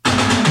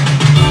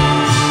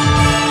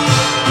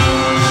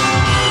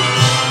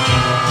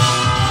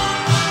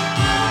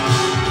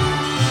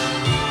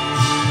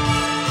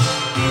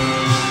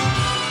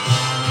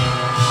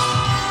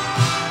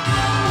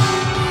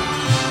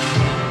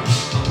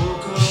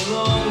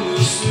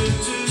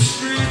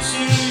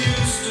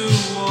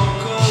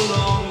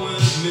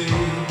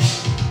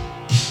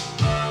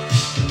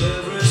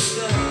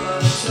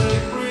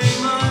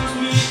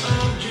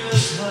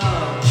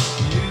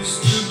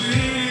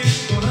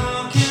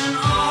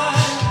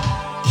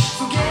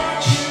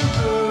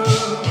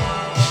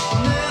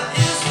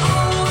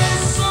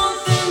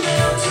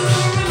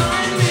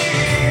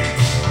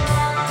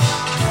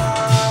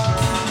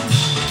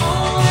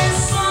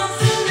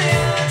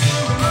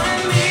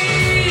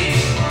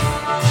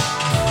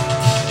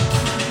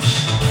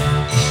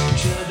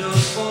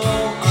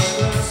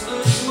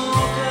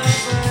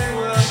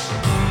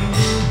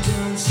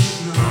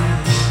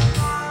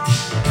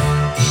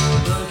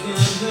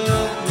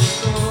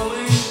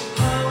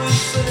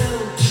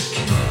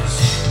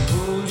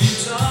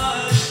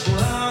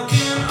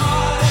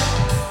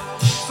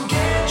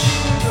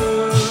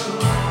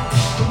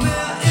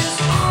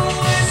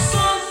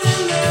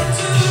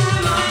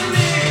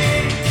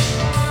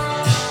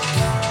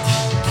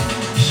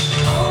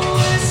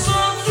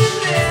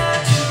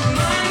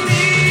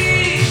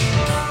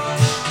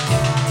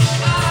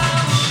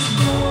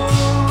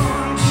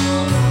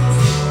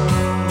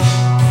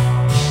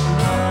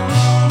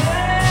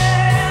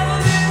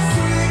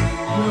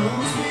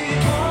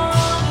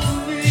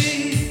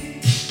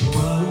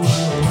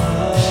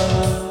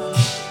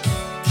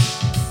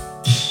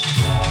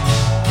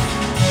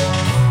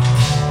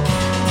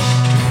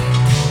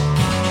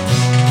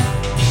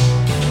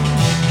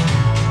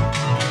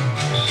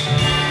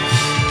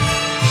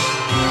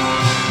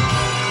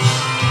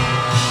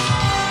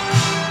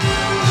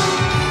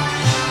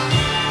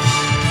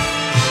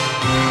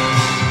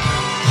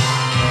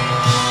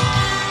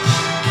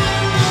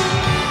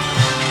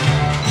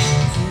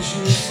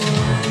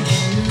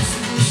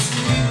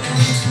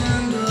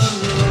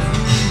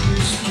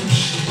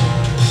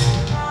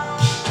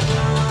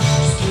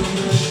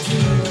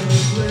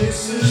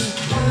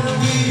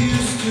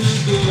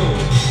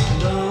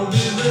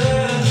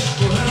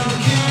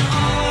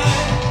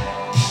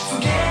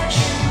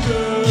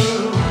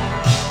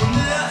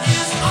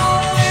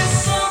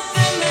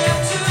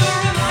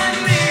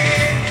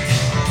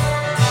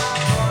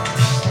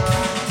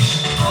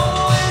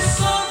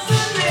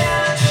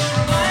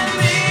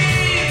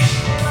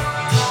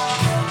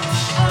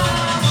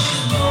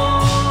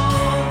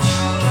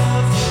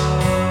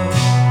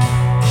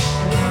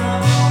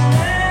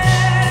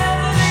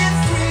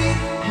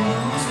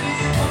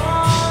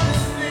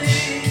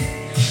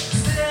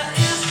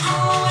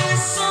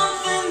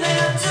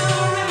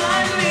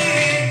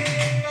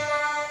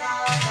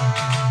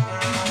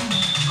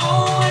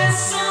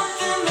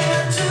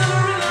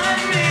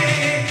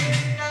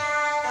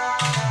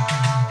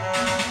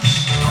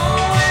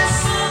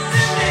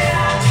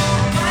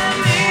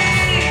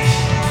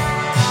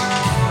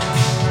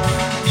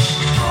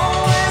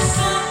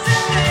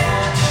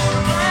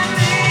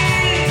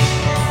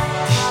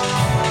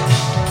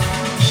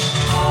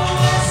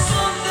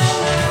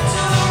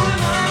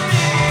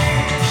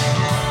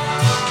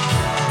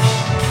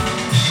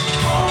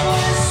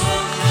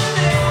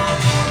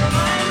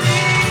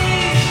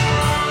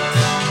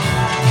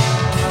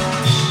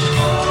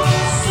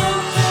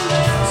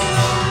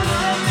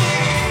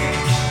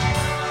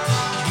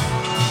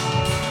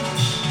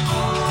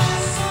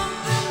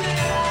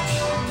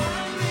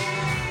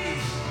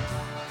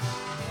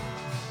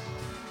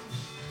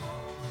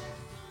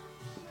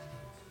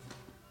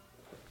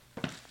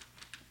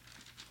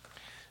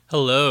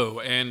Hello,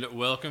 and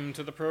welcome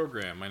to the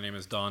program. My name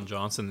is Don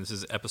Johnson. This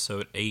is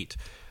episode 8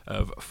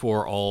 of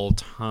For All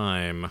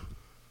Time.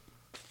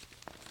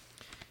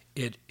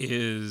 It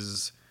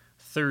is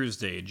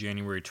Thursday,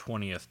 January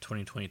 20th,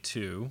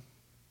 2022.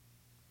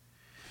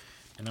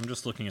 And I'm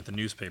just looking at the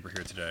newspaper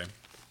here today.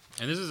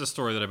 And this is a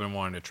story that I've been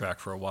wanting to track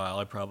for a while.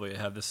 I probably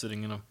have this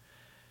sitting in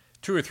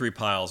 2 or 3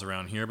 piles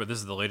around here, but this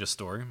is the latest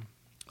story.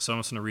 So I'm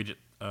just going to read it.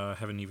 I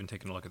haven't even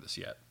taken a look at this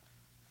yet.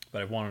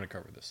 But I wanted to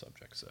cover this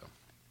subject, so...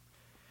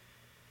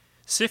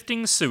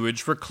 Sifting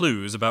sewage for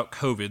clues about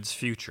COVID's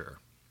future.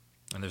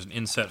 And there's an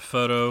inset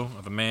photo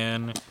of a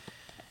man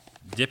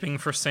dipping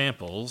for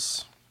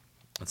samples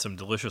in some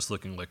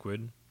delicious-looking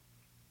liquid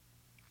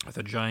with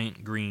a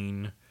giant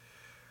green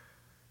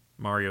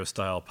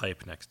Mario-style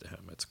pipe next to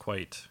him. It's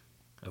quite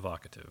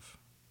evocative.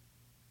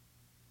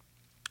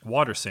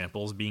 Water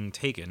samples being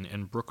taken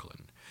in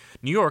Brooklyn.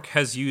 New York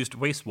has used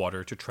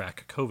wastewater to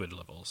track COVID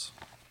levels.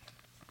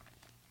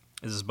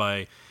 This is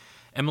by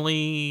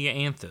Emily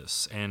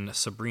Anthus and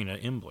Sabrina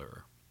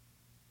Imbler.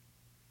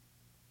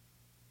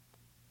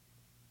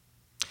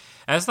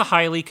 As the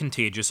highly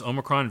contagious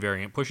Omicron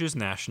variant pushes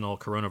national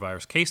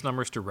coronavirus case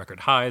numbers to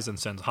record highs and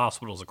sends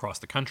hospitals across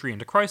the country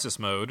into crisis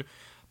mode,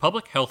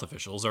 public health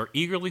officials are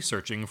eagerly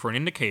searching for an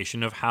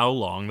indication of how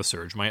long the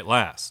surge might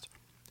last.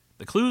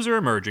 The clues are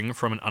emerging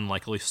from an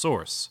unlikely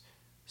source: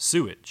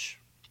 sewage.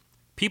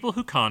 People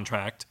who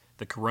contract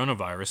the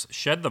coronavirus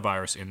shed the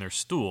virus in their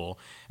stool,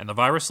 and the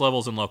virus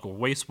levels in local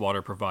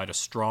wastewater provide a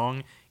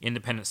strong,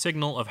 independent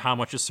signal of how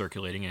much is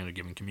circulating in a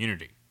given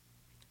community.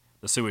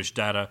 The sewage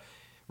data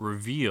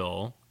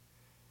reveal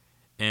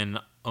an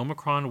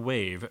Omicron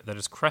wave that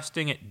is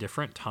cresting at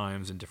different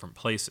times in different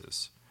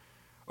places.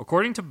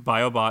 According to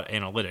Biobot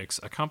Analytics,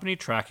 a company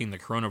tracking the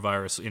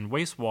coronavirus in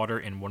wastewater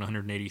in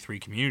 183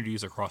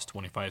 communities across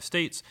 25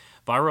 states,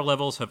 viral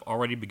levels have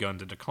already begun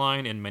to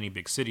decline in many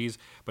big cities,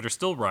 but are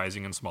still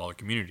rising in smaller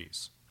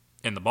communities.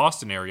 In the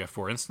Boston area,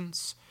 for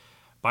instance,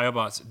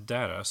 Biobot's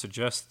data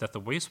suggests that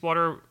the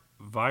wastewater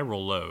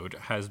viral load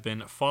has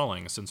been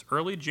falling since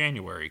early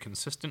January,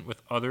 consistent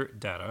with other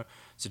data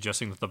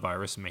suggesting that the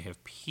virus may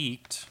have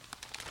peaked.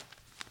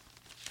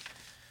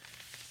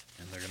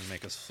 And they're going to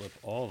make us flip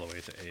all the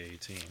way to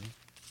A18.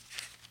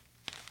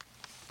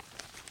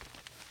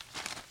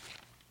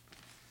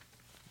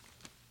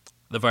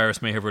 The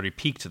virus may have already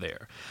peaked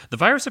there. The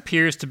virus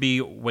appears to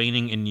be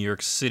waning in New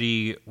York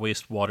City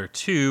wastewater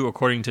too,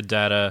 according to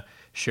data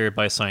shared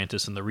by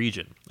scientists in the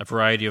region. A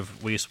variety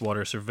of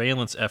wastewater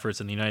surveillance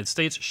efforts in the United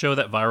States show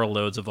that viral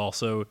loads have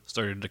also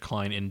started to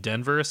decline in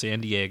Denver,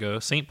 San Diego,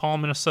 St. Paul,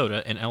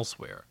 Minnesota, and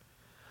elsewhere.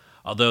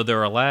 Although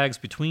there are lags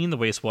between the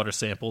wastewater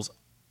samples,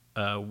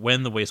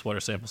 when the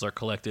wastewater samples are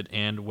collected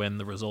and when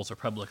the results are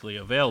publicly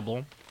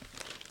available,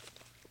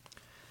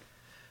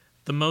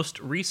 the most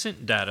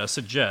recent data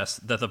suggests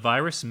that the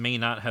virus may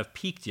not have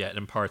peaked yet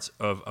in parts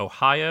of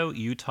Ohio,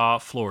 Utah,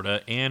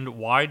 Florida, and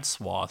wide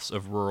swaths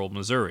of rural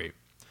Missouri.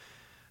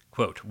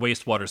 Quote,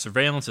 wastewater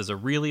surveillance is a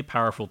really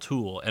powerful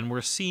tool, and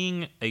we're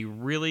seeing a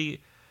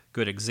really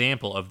good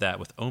example of that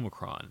with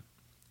Omicron,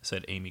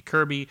 said Amy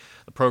Kirby,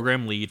 the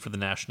program lead for the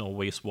National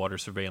Wastewater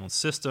Surveillance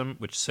System,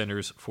 which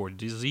Centers for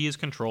Disease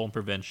Control and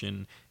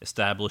Prevention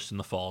established in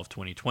the fall of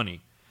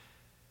 2020.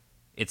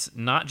 It's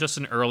not just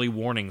an early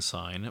warning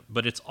sign,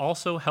 but it's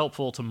also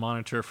helpful to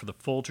monitor for the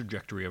full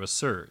trajectory of a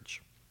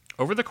surge.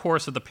 Over the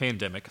course of the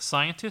pandemic,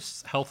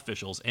 scientists, health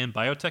officials, and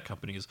biotech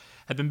companies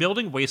have been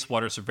building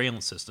wastewater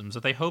surveillance systems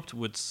that they hoped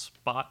would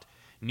spot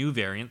new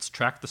variants,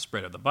 track the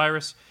spread of the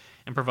virus,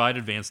 and provide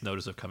advance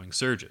notice of coming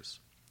surges.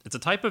 It's a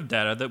type of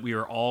data that we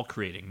are all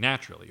creating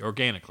naturally,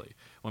 organically,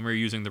 when we're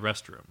using the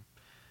restroom,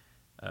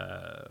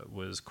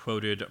 was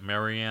quoted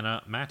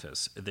Mariana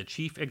Matus, the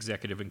chief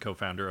executive and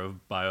co-founder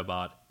of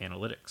Biobot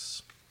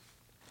Analytics.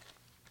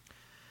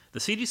 The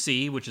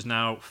CDC, which is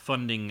now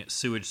funding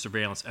sewage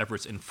surveillance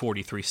efforts in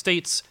 43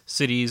 states,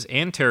 cities,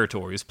 and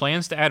territories,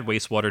 plans to add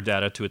wastewater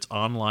data to its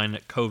online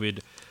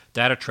COVID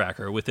data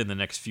tracker within the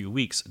next few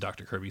weeks,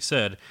 Dr. Kirby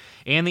said,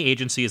 and the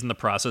agency is in the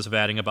process of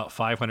adding about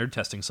 500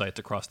 testing sites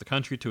across the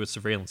country to its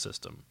surveillance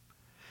system.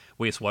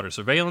 Wastewater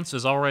surveillance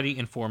is already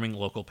informing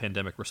local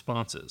pandemic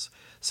responses.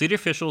 City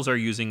officials are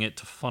using it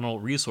to funnel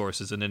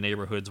resources into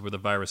neighborhoods where the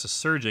virus is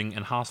surging,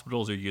 and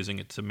hospitals are using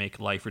it to make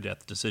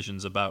life-or-death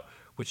decisions about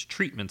which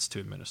treatments to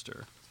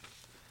administer.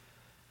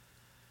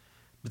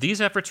 But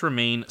these efforts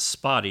remain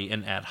spotty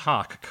and ad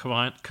hoc,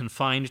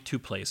 confined to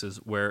places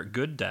where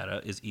good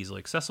data is easily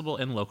accessible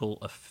and local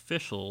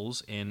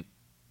officials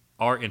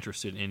are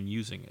interested in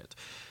using it.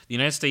 The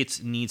United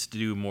States needs to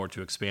do more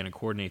to expand and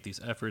coordinate these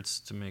efforts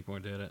to make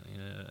more data.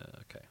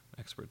 Okay,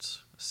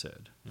 experts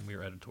said, and we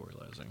are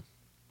editorializing.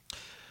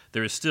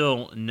 There is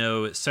still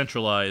no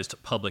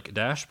centralized public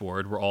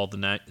dashboard where all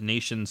the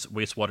nation's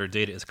wastewater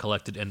data is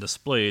collected and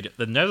displayed.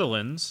 The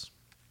Netherlands,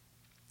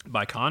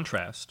 by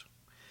contrast,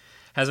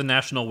 has a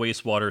national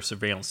wastewater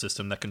surveillance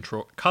system that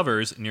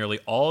covers nearly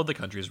all of the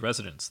country's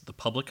residents. The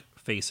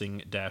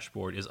public-facing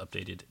dashboard is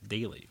updated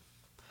daily.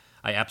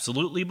 I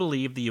absolutely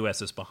believe the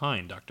U.S. is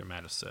behind, Dr.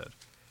 Mattis said.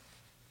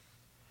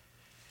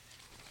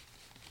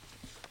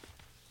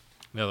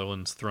 The other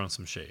one's throwing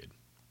some shade.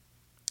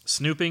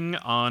 Snooping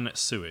on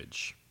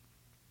sewage.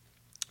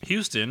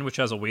 Houston, which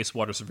has a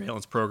wastewater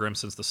surveillance program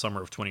since the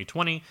summer of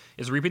 2020,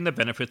 is reaping the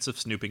benefits of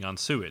snooping on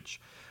sewage.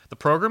 The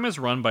program is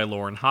run by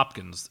Lauren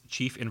Hopkins,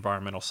 Chief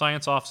Environmental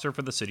Science Officer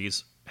for the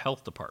city's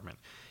health department.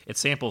 It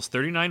samples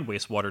 39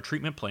 wastewater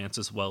treatment plants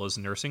as well as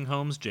nursing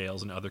homes,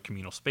 jails, and other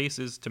communal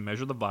spaces to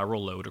measure the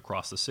viral load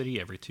across the city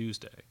every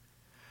Tuesday.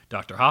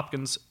 Dr.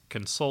 Hopkins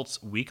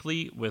consults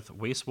weekly with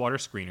wastewater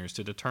screeners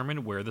to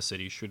determine where the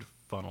city should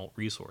funnel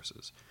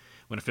resources.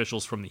 When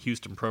officials from the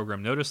Houston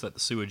program noticed that the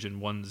sewage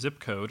in one zip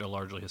code, a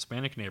largely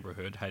Hispanic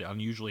neighborhood, had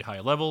unusually high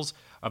levels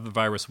of the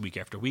virus week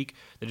after week,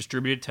 they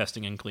distributed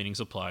testing and cleaning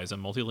supplies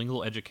and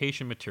multilingual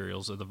education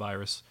materials of the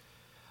virus,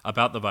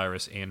 about the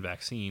virus and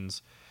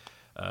vaccines.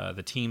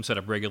 The team set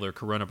up regular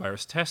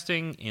coronavirus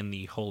testing in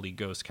the Holy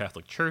Ghost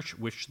Catholic Church,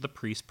 which the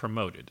priest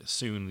promoted.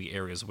 Soon, the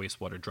area's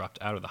wastewater dropped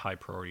out of the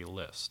high-priority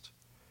list.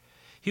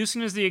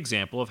 Houston is the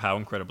example of how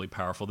incredibly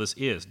powerful this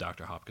is,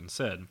 Dr. Hopkins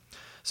said.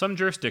 Some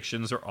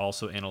jurisdictions are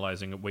also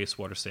analyzing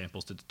wastewater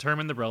samples to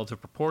determine the relative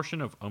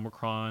proportion of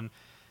Omicron,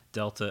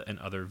 Delta, and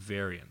other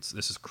variants.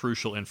 This is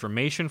crucial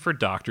information for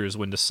doctors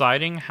when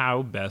deciding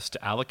how best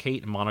to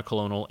allocate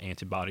monoclonal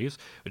antibodies,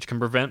 which can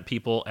prevent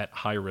people at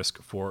high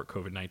risk for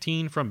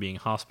COVID-19 from being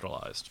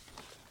hospitalized.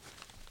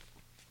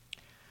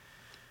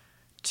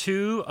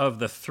 2 of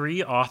the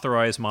 3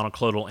 authorized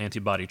monoclonal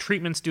antibody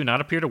treatments do not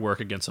appear to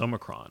work against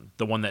Omicron.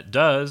 The one that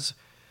does,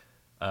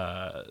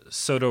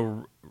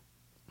 sotorivimab,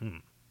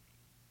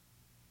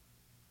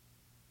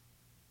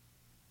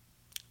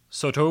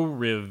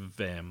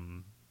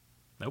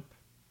 nope.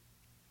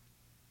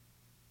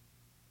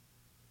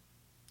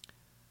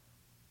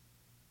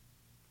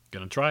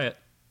 Gonna try it.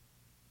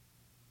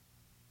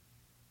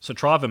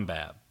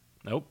 Sotrovimab.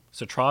 Nope.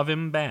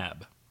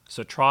 Sotrovimab.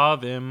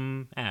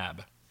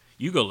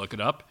 You go look it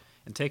up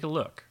and take a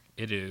look.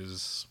 It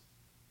is...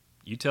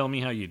 You tell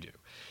me how you do.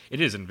 It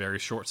is in very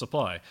short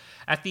supply.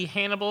 At the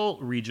Hannibal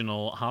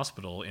Regional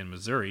Hospital in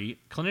Missouri,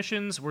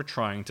 clinicians were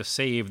trying to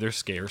save their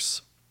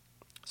scarce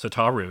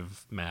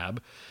sotrovimab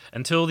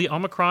until the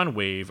Omicron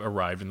wave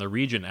arrived in the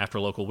region. After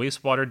local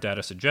wastewater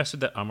data suggested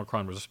that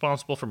Omicron was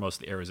responsible for most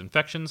of the area's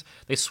infections,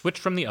 they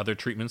switched from the other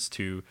treatments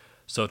to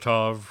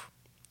sotorovimab.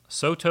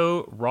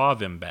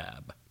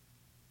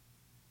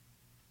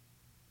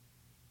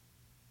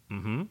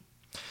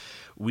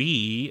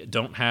 We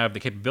don't have the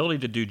capability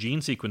to do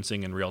gene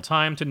sequencing in real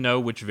time to know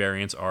which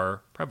variants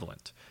are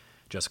prevalent,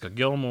 Jessica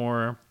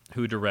Gilmore,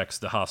 who directs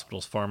the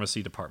hospital's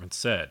pharmacy department,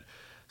 said.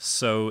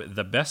 So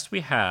the best we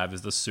have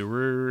is the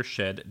sewer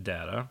shed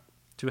data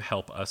to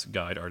help us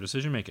guide our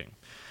decision-making.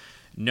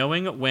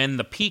 Knowing when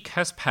the peak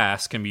has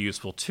passed can be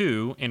useful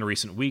too. In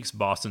recent weeks,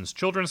 Boston's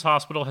Children's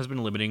Hospital has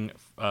been limiting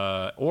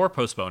or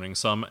postponing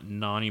some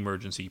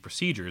non-emergency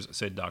procedures,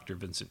 said Dr.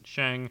 Vincent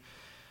Sheng,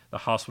 the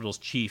hospital's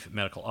chief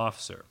medical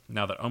officer.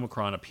 Now that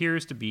Omicron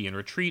appears to be in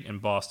retreat in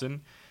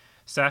Boston,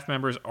 staff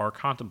members are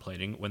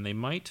contemplating when they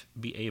might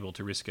be able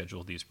to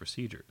reschedule these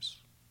procedures.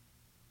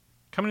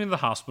 Coming to the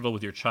hospital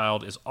with your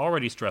child is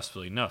already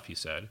stressful enough, he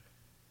said.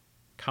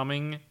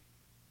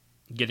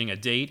 Getting a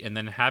date, and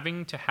then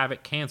having to have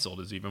it canceled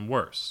is even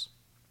worse.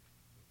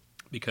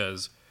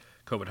 Because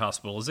COVID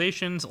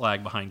hospitalizations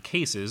lag behind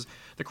cases,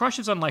 the crush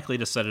is unlikely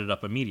to set it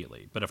up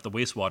immediately. But if the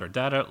wastewater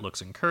data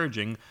looks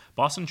encouraging,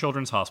 Boston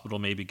Children's Hospital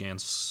may begin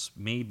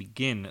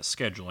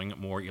scheduling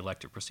more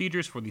elective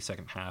procedures for the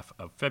second half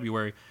of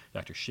February,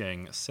 Dr.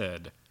 Sheng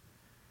said.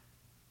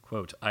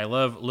 Quote, I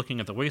love looking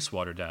at the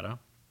wastewater data,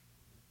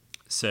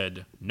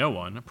 said no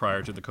one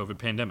prior to the COVID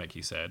pandemic,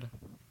 he said.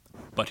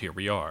 But here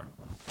we are.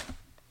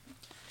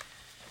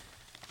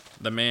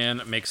 The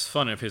man makes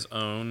fun of his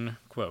own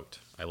quote.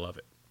 I love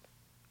it.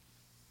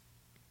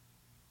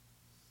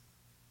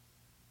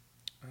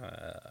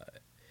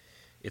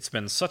 It's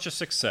been such a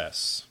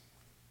success.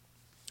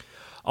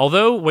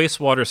 Although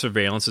wastewater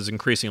surveillance is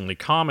increasingly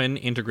common,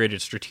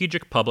 integrated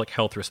strategic public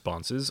health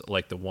responses,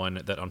 like the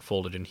one that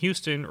unfolded in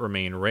Houston,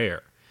 remain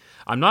rare.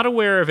 I'm not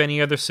aware of any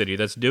other city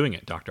that's doing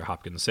it, Dr.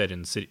 Hopkins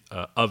said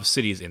of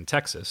cities in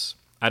Texas.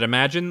 I'd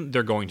imagine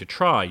they're going to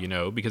try,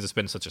 because it's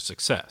been such a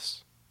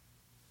success.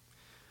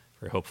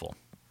 Very hopeful.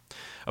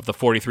 Of the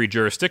 43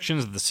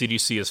 jurisdictions that the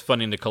CDC is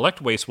funding to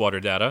collect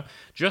wastewater data,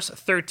 just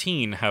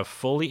 13 have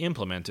fully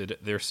implemented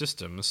their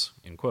systems,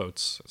 in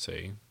quotes, that's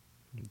a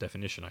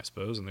definition, I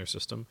suppose, in their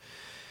system,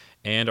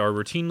 and are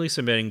routinely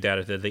submitting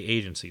data to the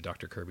agency,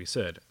 Dr. Kirby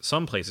said.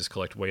 Some places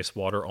collect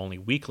wastewater only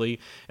weekly,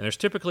 and there's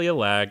typically a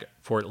lag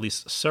for at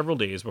least several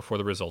days before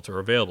the results are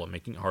available,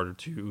 making it harder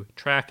to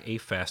track a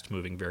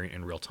fast-moving variant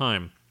in real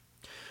time.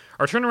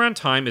 Our turnaround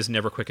time is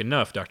never quick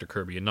enough, Dr.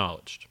 Kirby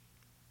acknowledged.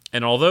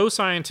 And although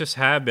scientists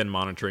have been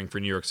monitoring for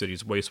New York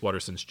City's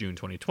wastewater since June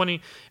 2020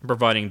 and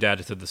providing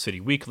data to the city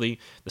weekly,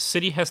 the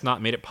city has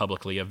not made it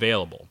publicly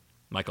available.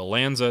 Michael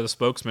Lanza, the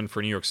spokesman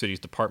for New York City's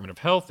Department of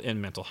Health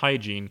and Mental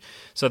Hygiene,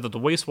 said that the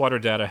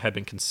wastewater data had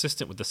been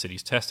consistent with the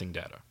city's testing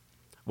data.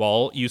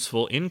 While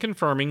useful in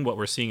confirming what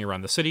we're seeing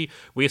around the city,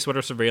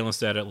 wastewater surveillance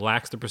data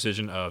lacks the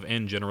precision of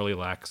and generally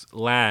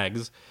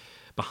lags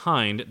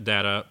behind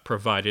data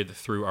provided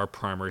through our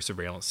primary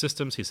surveillance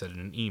systems, he said in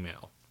an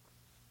email.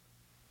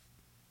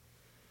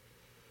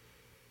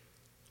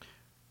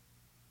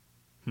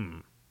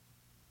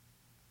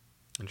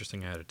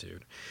 Interesting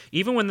attitude.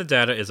 Even when the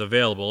data is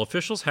available,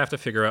 officials have to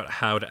figure out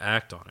how to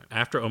act on it.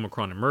 After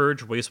Omicron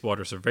emerged,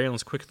 wastewater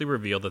surveillance quickly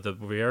revealed that the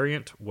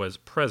variant was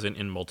present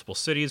in multiple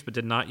cities but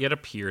did not yet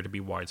appear to be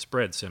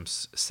widespread,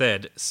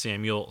 said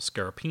Samuel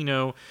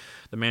Scarpino,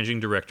 the managing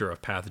director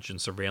of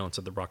pathogen surveillance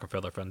at the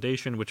Rockefeller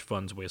Foundation, which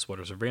funds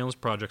wastewater surveillance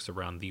projects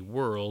around the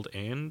world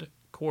and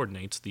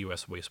coordinates the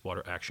U.S.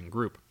 Wastewater Action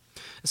Group.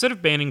 Instead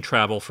of banning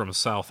travel from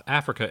South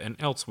Africa and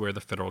elsewhere,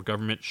 the federal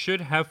government should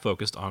have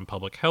focused on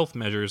public health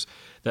measures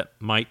that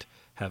might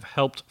have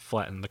helped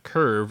flatten the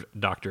curve,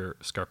 Dr.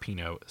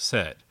 Scarpino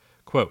said.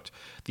 Quote,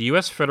 the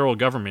U.S. federal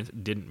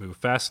government didn't move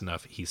fast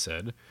enough, he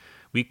said.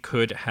 We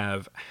could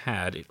have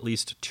had at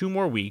least 2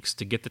 more weeks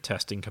to get the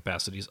testing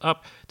capacities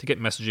up, to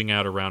get messaging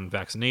out around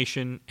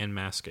vaccination and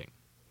masking.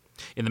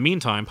 In the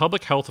meantime,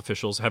 public health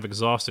officials have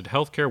exhausted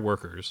healthcare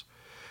workers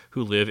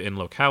who live in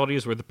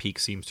localities where the peak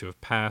seems to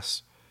have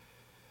passed,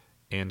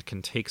 and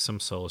can take some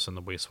solace in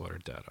the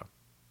wastewater data.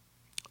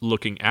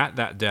 Looking at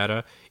that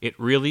data, it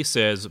really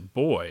says,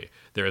 boy,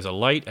 there is a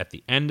light at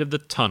the end of the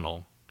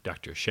tunnel,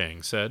 Dr.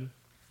 Shang said.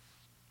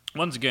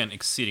 Once again,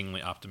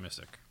 exceedingly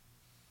optimistic,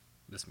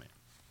 this man.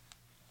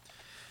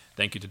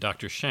 Thank you to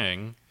Dr.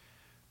 Shang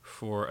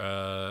for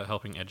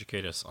helping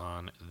educate us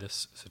on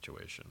this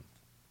situation,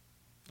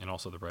 and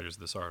also the writers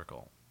of this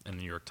article in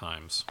the New York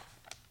Times.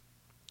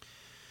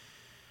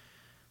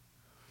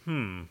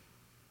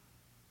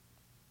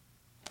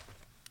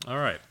 All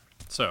right,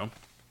 so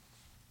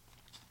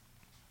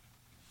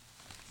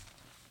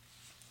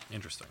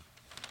interesting.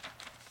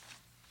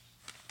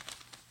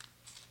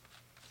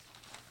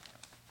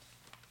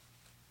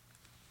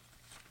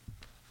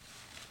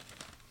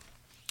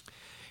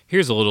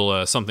 Here's a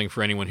little something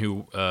for anyone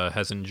who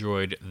has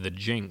enjoyed The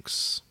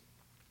Jinx.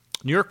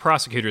 New York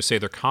prosecutors say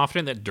they're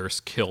confident that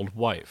Durst killed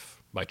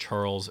wife, by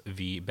Charles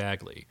V.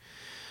 Bagley.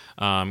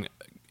 Pause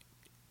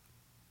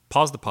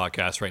the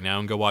podcast right now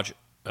and go watch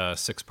a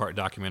 6-part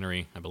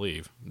documentary, I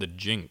believe, The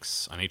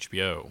Jinx on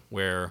HBO,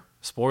 where,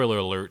 spoiler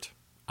alert,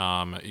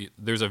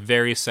 there's a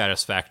very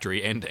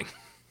satisfactory ending.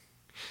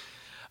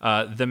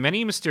 The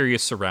many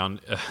mysteries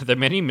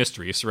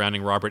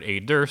surrounding Robert A.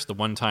 Durst, the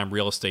one-time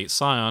real estate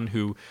scion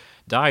who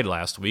died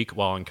last week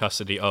while in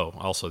custody. Oh,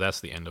 also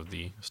that's the end of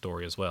the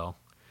story as well.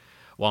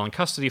 While in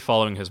custody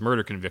following his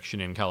murder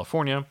conviction in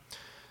California,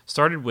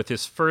 started with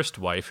his first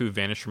wife, who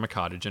vanished from a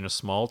cottage in a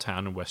small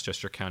town in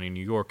Westchester County,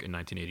 New York, in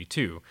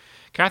 1982.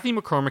 Kathy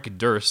McCormick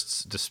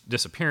Durst's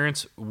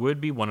disappearance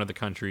would become one of the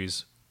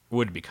country's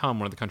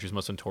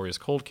most notorious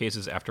cold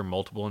cases after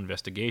multiple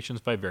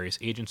investigations by various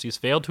agencies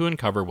failed to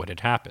uncover what had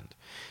happened.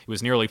 It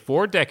was nearly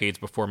 4 decades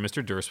before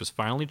Mr. Durst was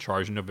finally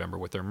charged in November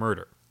with her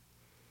murder.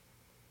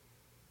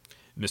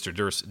 Mr.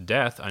 Durst's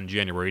death on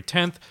January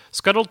 10th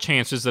scuttled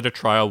chances that a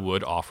trial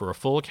would offer a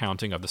full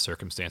accounting of the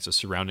circumstances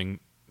surrounding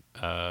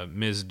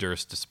Ms.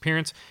 Durst's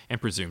disappearance and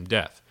presumed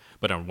death.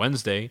 But on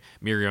Wednesday,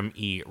 Miriam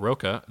E.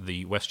 Roca,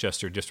 the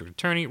Westchester District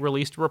Attorney,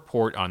 released a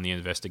report on the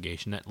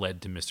investigation that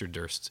led to Mr.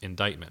 Durst's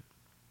indictment.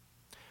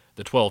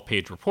 The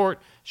 12-page report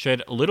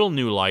shed little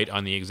new light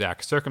on the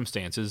exact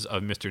circumstances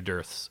of Mr.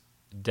 Durst's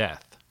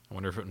death. I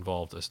wonder if it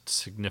involved a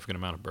significant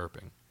amount of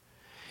burping.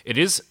 It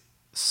is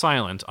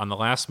silent on the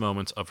last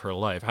moments of her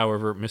life.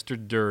 However, Mr.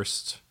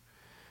 Durst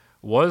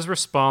was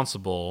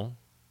responsible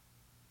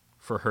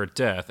for her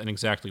death and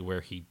exactly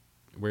where she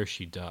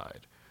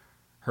died.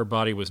 Her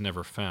body was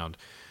never found.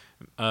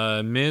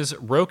 Ms.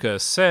 Roca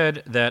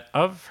said that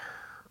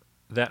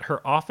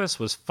her office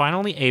was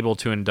finally able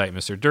to indict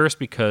Mr. Durst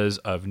because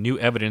of new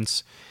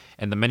evidence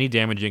and the many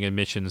damaging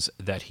admissions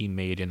that he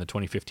made in the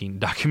 2015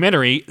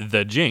 documentary,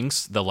 The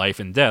Jinx, The Life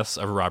and Deaths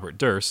of Robert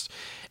Durst,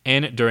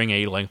 and during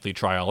a lengthy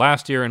trial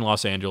last year in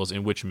Los Angeles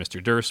in which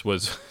Mr. Durst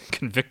was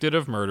convicted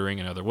of murdering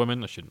another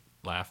woman. I shouldn't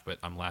laugh, but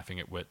I'm laughing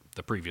at what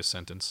the previous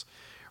sentence,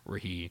 where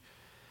he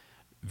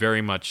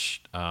very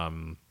much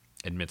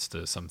admits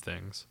to some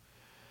things.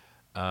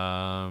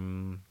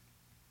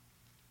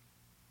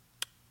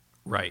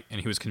 Right,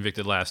 and he was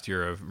convicted last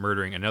year of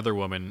murdering another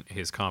woman,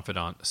 his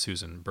confidant,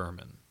 Susan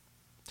Berman.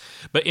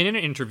 But in an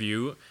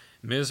interview,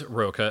 Ms.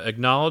 Roca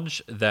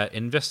acknowledged that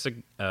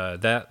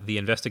the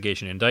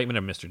investigation and indictment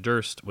of Mr.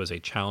 Durst was a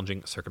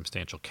challenging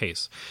circumstantial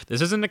case.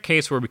 This isn't a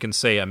case where we can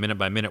say a minute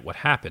by minute what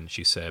happened,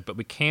 she said, but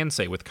we can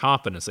say with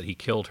confidence that he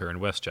killed her in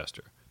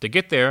Westchester. To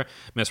get there,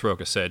 Ms.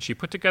 Roca said, she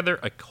put together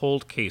a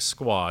cold case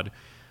squad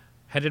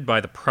headed by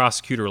the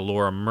prosecutor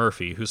Laura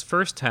Murphy, whose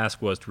first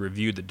task was to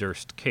review the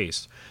Durst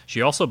case.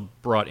 She also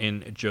brought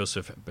in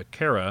Joseph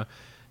Becerra,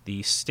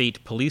 the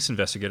state police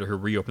investigator who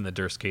reopened the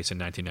Durst case in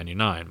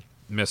 1999.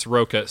 Ms.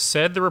 Roca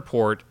said the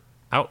report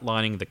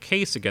outlining the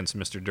case against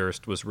Mr.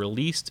 Durst was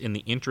released in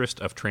the interest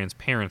of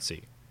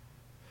transparency.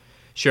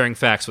 Sharing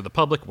facts with the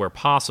public where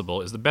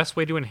possible is the best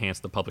way to enhance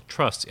the public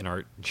trust in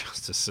our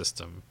justice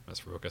system,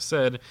 as Rocha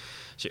said.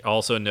 She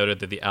also noted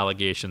that the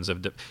allegations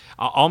of...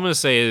 all I'm going to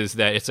say is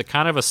that it's a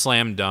kind of a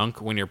slam dunk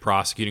when you're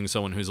prosecuting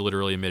someone who's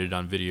literally admitted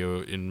on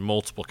video in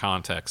multiple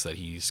contexts that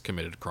he's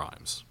committed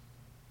crimes.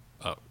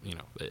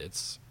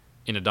 It's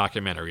in a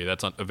documentary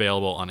that's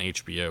available on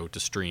HBO to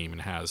stream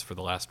and has for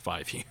the last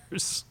 5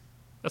 years.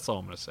 That's all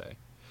I'm going to say.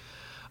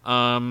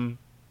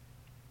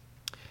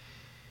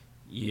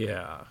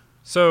 Yeah.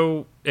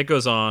 So it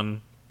goes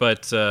on,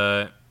 but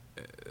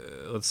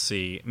let's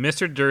see.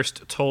 Mr.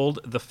 Durst told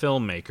the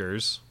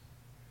filmmakers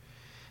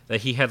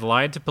that he had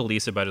lied to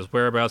police about his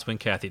whereabouts when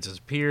Kathy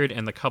disappeared,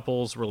 and the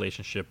couple's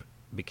relationship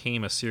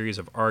became a series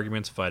of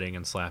arguments, fighting,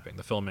 and slapping.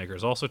 The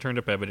filmmakers also turned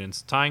up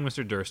evidence tying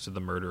Mr. Durst to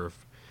the murder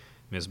of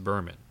Ms.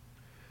 Berman.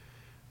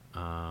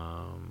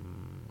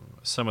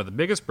 Some of the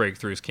biggest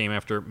breakthroughs came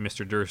after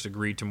Mr. Durst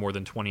agreed to more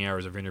than 20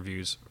 hours of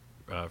interviews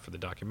for the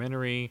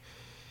documentary,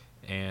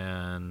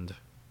 and...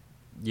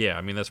 yeah,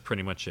 I mean, that's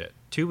pretty much it.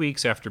 2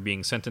 weeks after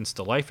being sentenced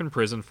to life in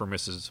prison for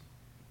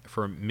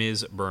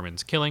Ms.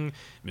 Berman's killing,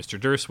 Mr.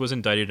 Durst was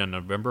indicted on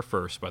November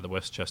 1st by the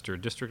Westchester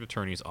District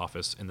Attorney's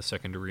Office in the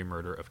second-degree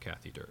murder of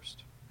Kathy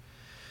Durst.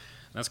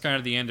 That's kind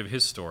of the end of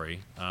his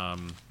story.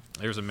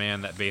 There's a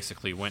man that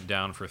basically went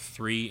down for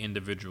 3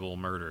 individual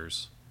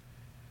murders.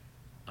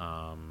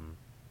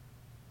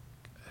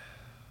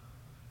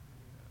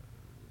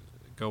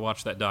 Go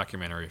watch that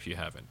documentary if you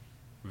haven't.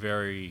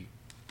 Very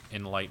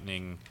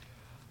enlightening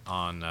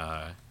on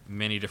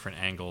many different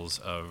angles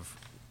of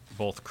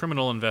both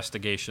criminal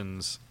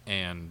investigations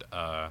and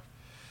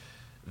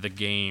the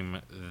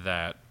game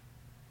that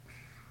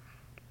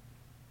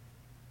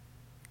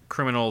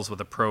criminals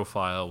with a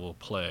profile will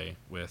play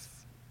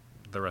with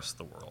the rest of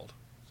the world.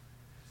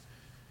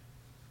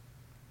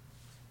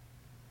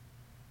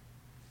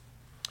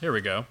 Here we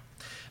go.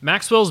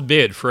 Maxwell's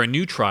bid for a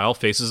new trial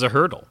faces a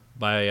hurdle,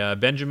 by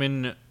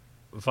Benjamin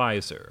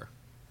Weiser.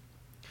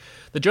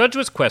 The judge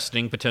was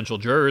questioning potential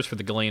jurors for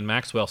the Ghislaine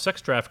Maxwell sex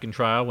trafficking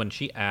trial when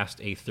she asked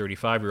a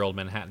 35-year-old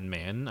Manhattan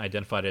man,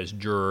 identified as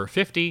Juror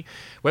 50,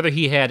 whether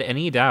he had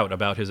any doubt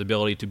about his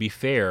ability to be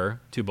fair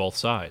to both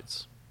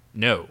sides.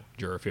 No,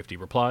 Juror 50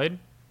 replied.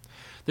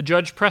 The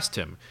judge pressed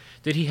him.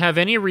 Did he have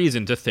any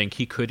reason to think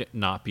he could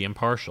not be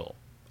impartial?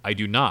 I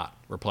do not,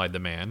 replied the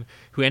man,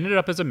 who ended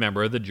up as a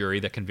member of the jury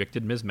that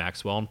convicted Ms.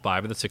 Maxwell on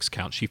 5 of the 6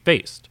 counts she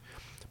faced.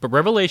 But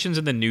revelations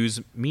in the news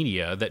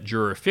media that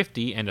Juror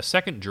 50 and a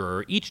second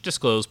juror each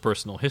disclosed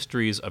personal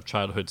histories of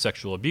childhood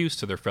sexual abuse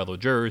to their fellow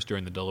jurors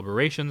during the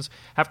deliberations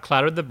have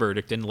clouded the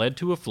verdict and led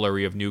to a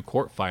flurry of new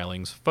court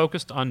filings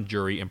focused on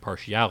jury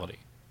impartiality.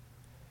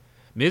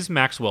 Ms.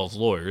 Maxwell's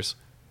lawyers,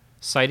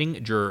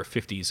 citing Juror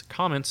 50's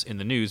comments in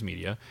the news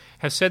media,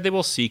 have said they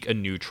will seek a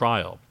new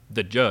trial.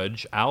 The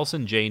judge,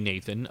 Allison J.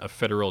 Nathan of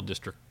Federal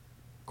District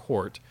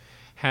Court,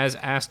 has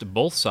asked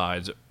both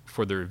sides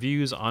for their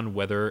views on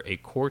whether a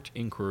court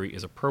inquiry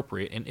is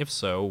appropriate, and if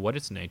so, what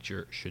its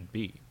nature should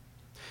be.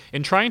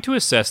 In trying to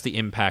assess the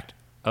impact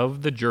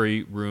of the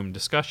jury room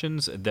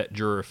discussions that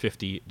Juror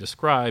 50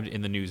 described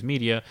in the news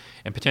media,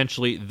 and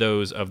potentially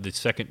those of the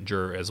second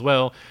juror as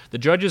well, the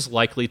judge is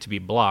likely to be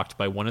blocked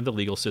by one of the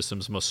legal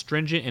system's most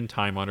stringent and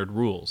time-honored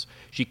rules.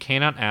 She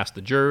cannot ask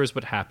the jurors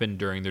what happened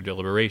during their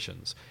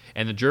deliberations,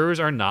 and the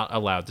jurors are not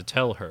allowed to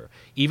tell her.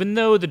 Even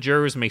though the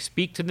jurors may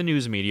speak to the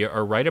news media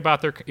or write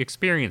about their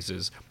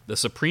experiences, the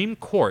Supreme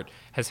Court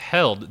has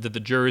held that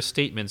the jurors'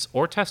 statements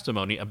or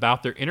testimony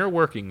about their inner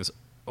workings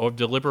of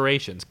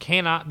deliberations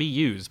cannot be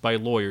used by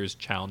lawyers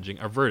challenging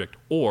a verdict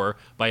or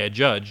by a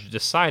judge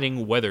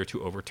deciding whether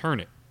to overturn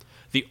it.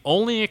 The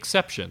only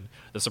exception,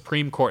 the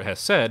Supreme Court has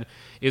said,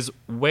 is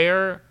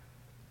where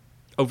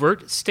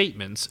overt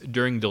statements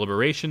during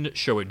deliberation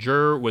show a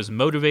juror was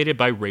motivated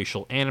by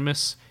racial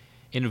animus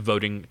in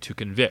voting to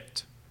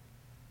convict.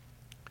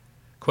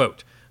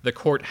 Quote, "The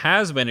court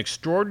has been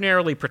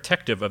extraordinarily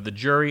protective of the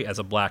jury as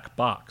a black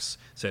box,"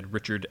 said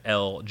Richard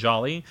L.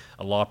 Jolly,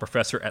 a law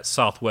professor at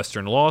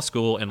Southwestern Law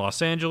School in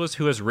Los Angeles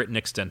who has written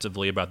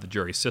extensively about the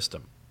jury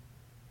system.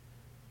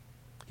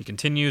 He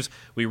continues,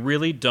 "We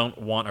really don't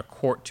want a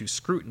court to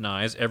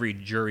scrutinize every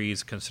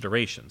jury's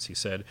considerations," he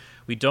said.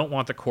 "We don't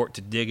want the court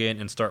to dig in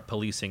and start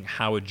policing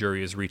how a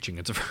jury is reaching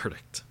its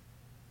verdict."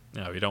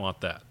 No, we don't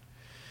want that.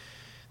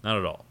 Not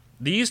at all.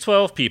 "These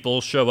 12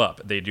 people show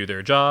up. They do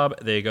their job.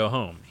 They go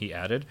home," he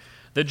added.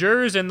 The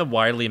jurors in the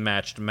widely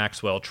watched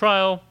Maxwell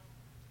trial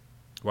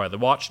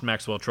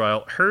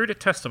heard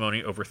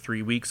testimony over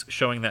 3 weeks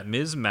showing that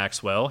Ms.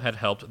 Maxwell had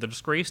helped the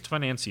disgraced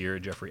financier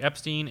Jeffrey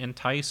Epstein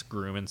entice,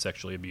 groom, and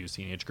sexually abuse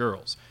teenage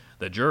girls.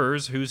 The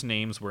jurors, whose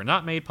names were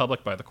not made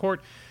public by the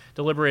court,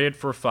 deliberated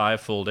for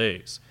 5 full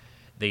days.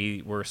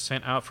 They were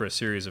sent out for a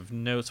series of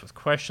notes with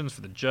questions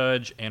for the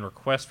judge and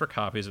requests for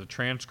copies of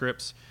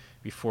transcripts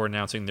before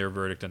announcing their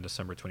verdict on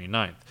December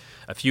 29th.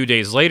 A few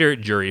days later,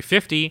 Jury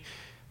 50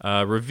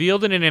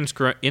 revealed in an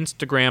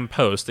Instagram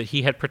post that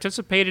he had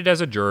participated as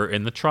a juror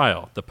in the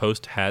trial. The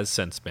post has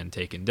since been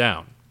taken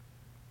down.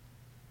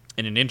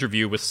 In an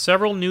interview with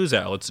several news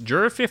outlets,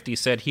 Juror 50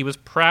 said he was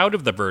proud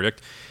of the verdict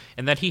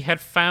and that he had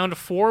found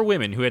 4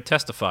 women who had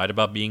testified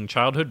about being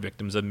childhood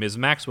victims of Ms.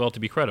 Maxwell to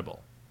be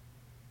credible.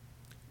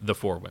 The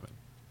 4 women.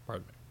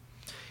 Pardon me.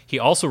 He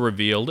also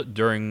revealed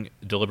during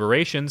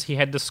deliberations he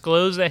had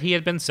disclosed that he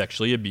had been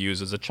sexually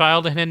abused as a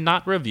child and had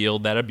not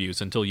revealed that abuse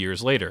until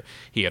years later.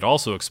 He had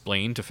also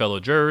explained to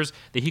fellow jurors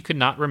that he could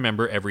not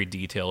remember every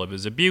detail of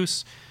his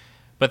abuse,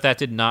 but that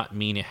did not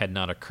mean it had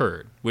not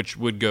occurred, which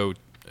would go,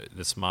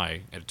 this is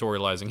my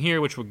editorializing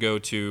here, which would go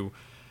to,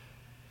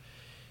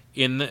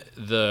 in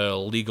the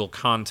legal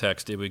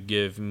context, it would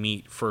give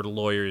meat for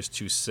lawyers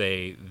to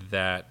say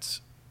that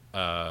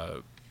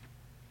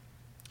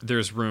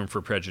there's room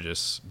for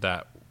prejudice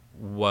that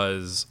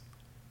was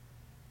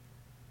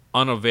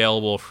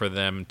unavailable for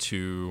them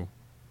to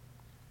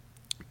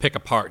pick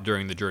apart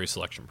during the jury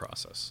selection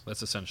process.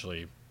 That's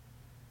essentially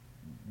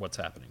what's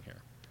happening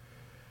here.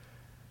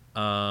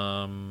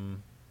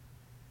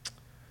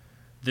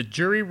 The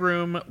jury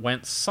room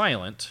went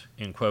silent,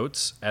 in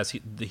quotes, as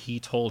he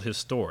told his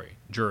story.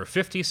 Juror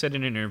 50 said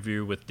in an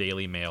interview with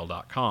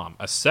DailyMail.com.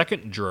 A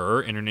second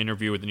juror, in an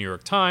interview with the New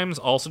York Times,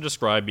 also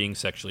described being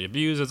sexually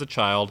abused as a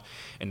child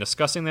and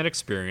discussing that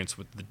experience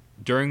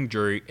during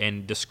jury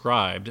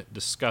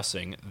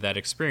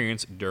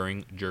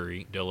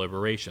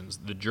deliberations.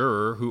 The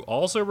juror, who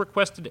also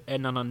requested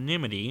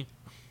anonymity,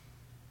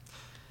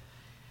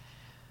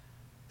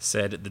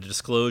 said the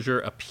disclosure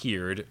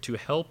appeared to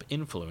help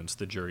influence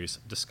the jury's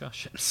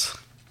discussions.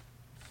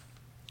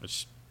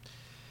 Which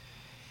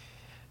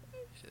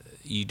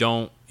you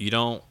don't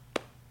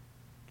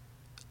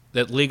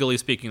that legally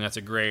speaking, that's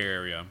a gray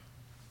area,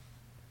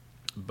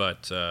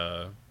 but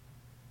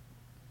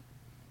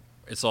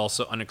it's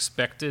also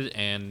unexpected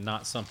and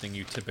not something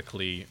you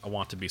typically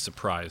want to be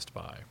surprised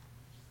by.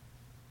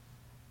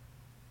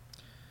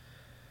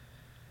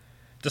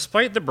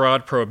 Despite the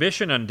broad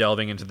prohibition on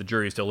delving into the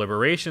jury's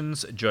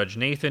deliberations, Judge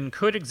Nathan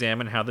could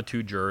examine how the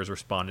 2 jurors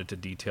responded to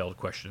detailed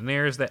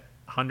questionnaires that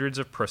hundreds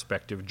of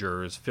prospective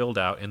jurors filled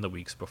out in the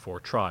weeks before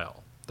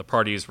trial. The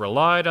parties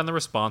relied on the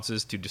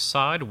responses to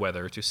decide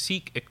whether to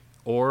seek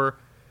to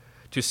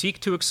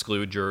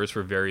exclude jurors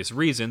for various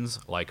reasons,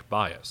 like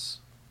bias,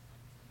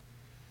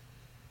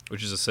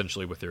 which is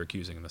essentially what they're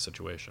accusing in the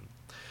situation.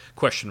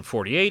 Question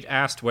 48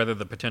 asked whether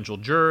the potential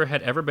juror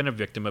had ever been a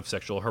victim of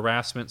sexual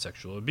harassment,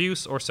 sexual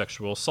abuse, or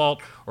sexual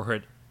assault, or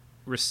had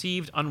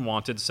received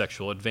unwanted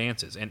sexual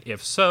advances, and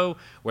if so,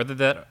 whether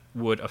that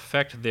would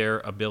affect their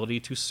ability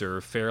to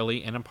serve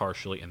fairly and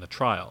impartially in the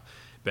trial.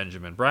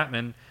 Benjamin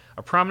Bratman,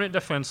 a prominent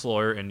defense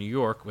lawyer in New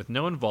York with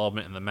no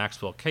involvement in the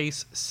Maxwell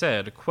case,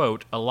 said,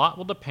 quote, "A lot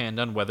will depend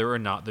on whether or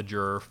not the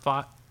juror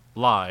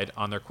lied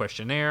on their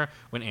questionnaire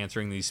when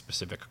answering these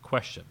specific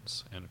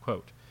questions," end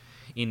quote.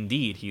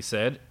 Indeed, he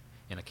said,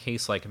 in a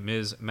case like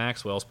Ms.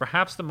 Maxwell's,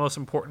 perhaps the most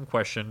important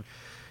question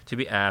to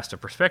be asked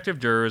of prospective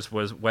jurors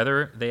was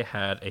whether they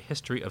had a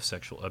history of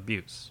sexual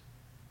abuse.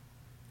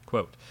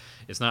 Quote,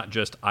 "It's not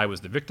just I was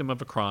the victim of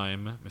a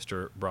crime,"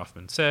 Mr.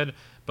 Brofman said,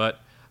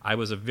 but I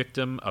was a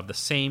victim of the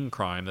same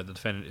crime that the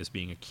defendant is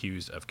being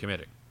accused of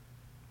committing.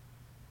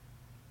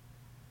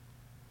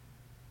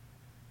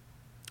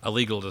 A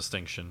legal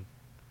distinction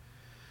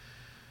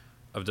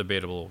of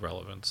debatable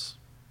relevance.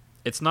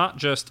 It's not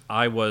just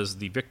I was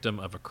the victim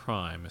of a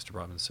crime, Mr.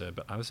 Brotman said,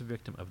 but I was a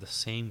victim of the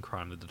same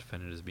crime that the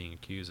defendant is being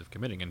accused of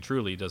committing, and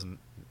truly doesn't...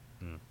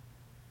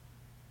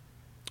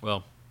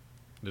 Well,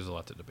 there's a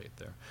lot to debate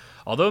there.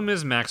 Although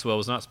Ms. Maxwell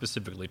was not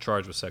specifically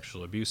charged with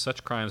sexual abuse,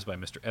 such crimes by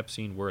Mr.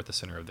 Epstein were at the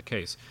center of the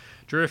case.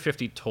 Juror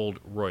 50 told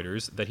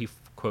Reuters that he,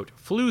 quote,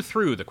 "flew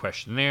through the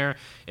questionnaire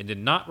and did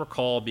not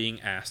recall being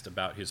asked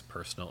about his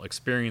personal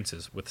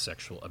experiences with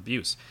sexual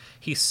abuse.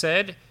 He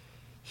said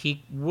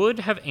he would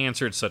have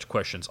answered such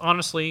questions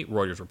honestly,"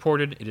 Reuters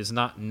reported. It is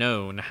not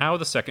known how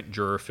the second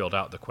juror filled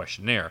out the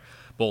questionnaire.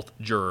 Both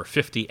Juror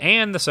 50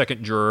 and the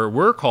second juror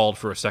were called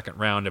for a second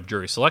round of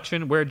jury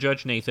selection, where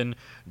Judge Nathan,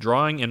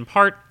 drawing in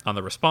part on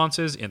the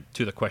responses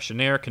to the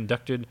questionnaire,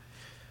 conducted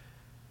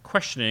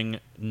questioning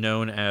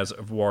known as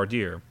voir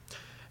dire.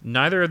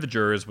 Neither of the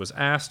jurors was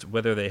asked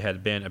whether they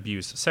had been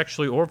abused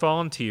sexually or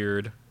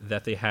volunteered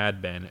that they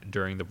had been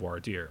during the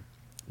voir dire.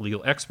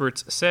 Legal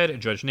experts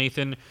said Judge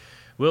Nathan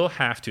will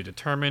have to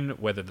determine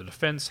whether the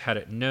defense, had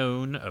it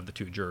known of the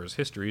 2 jurors'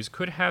 histories,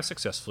 could have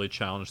successfully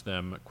challenged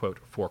them, quote,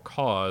 "for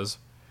cause,"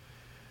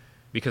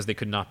 because they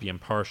could not be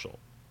impartial.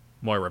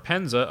 Moira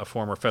Penza, a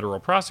former federal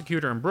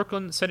prosecutor in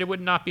Brooklyn, said it would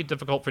not be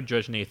difficult for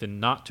Judge Nathan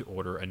not to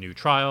order a new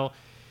trial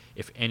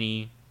if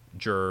any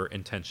juror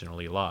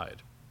intentionally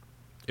lied.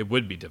 It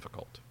would be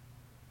difficult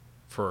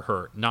for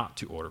her not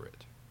to order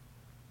it.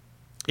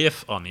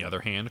 If, on the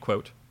other hand,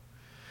 quote,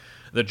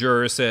 "the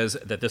juror says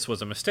that this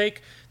was a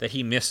mistake, that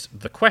he missed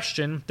the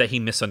question, that he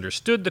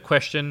misunderstood the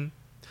question,"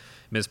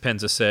 Ms.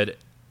 Penza said,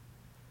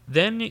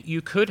 "then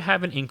you could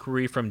have an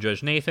inquiry from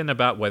Judge Nathan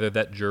about whether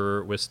that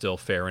juror was still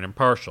fair and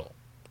impartial.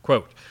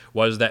 Quote,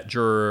 was that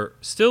juror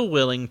still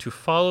willing to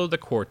follow the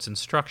court's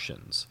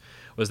instructions?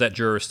 Was that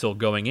juror still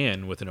going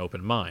in with an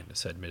open mind?"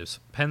 said Ms.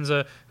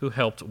 Penza, who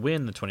helped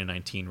win the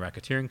 2019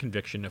 racketeering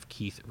conviction of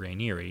Keith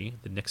Raniere,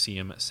 the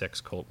NXIVM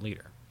sex cult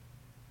leader.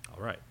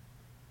 All right.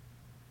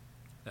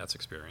 That's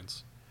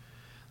experience.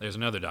 There's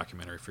another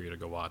documentary for you to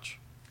go watch.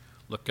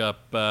 Look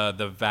up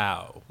The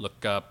Vow.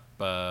 Look up,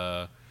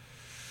 go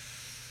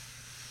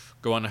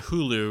on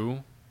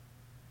Hulu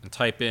and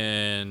type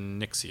in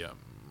Nixium.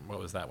 What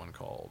was that one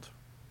called?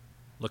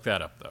 Look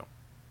that up, though.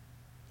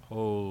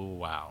 Oh,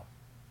 wow.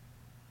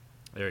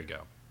 There you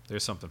go.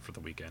 There's something for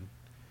the weekend.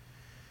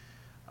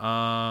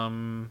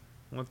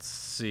 Let's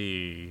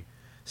see.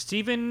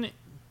 Stephen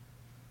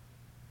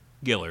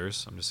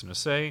Gillers, I'm just going to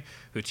say,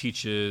 who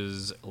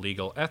teaches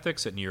legal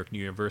ethics at New York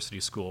University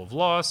School of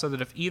Law, said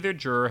that if either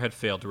juror had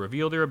failed to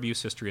reveal their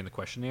abuse history in the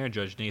questionnaire,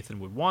 Judge Nathan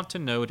would want to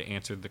know the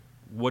answer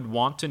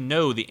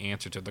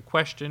to the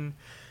question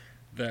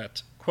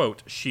that,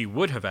 quote, she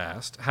would have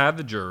asked had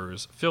the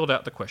jurors filled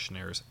out the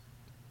questionnaires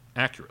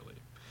accurately.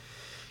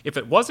 If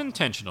it was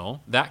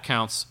intentional, that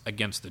counts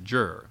against the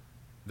juror.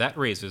 That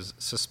raises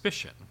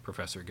suspicion,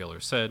 Professor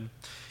Giller said.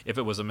 If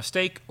it was a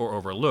mistake or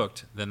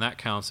overlooked, then that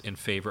counts in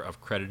favor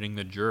of crediting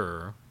the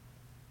juror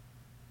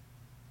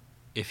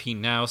if he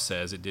now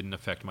says it didn't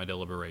affect my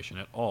deliberation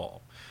at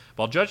all.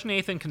 While Judge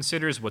Nathan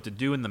considers what to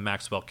do in the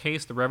Maxwell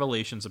case, the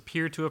revelations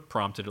appear to have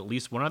prompted at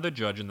least one other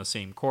judge in the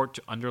same court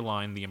to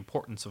underline the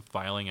importance of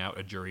filing out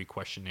a jury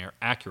questionnaire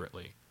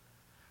accurately.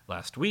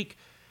 Last week,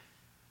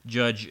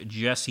 Judge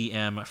Jesse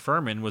M.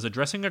 Furman was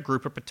addressing a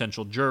group of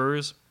potential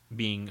jurors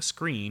being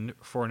screened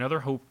for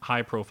another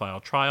high-profile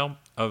trial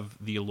of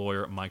the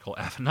lawyer Michael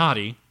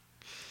Avenatti,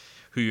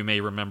 who you may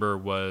remember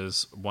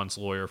was once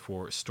lawyer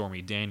for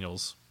Stormy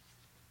Daniels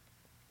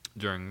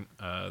during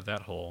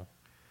that whole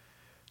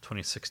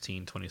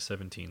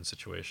 2016-2017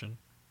 situation,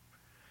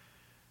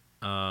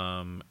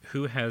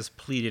 who has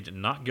pleaded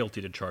not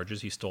guilty to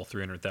charges. He stole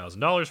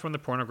 $300,000 from the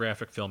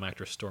pornographic film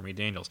actress Stormy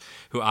Daniels,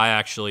 who I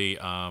actually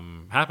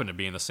happened to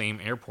be in the same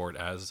airport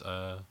as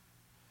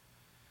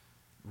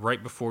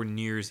right before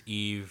New Year's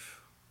Eve.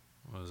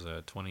 What was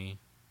that,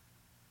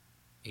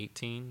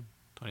 2018,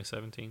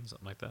 2017,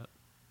 something like that?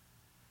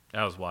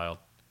 That was wild.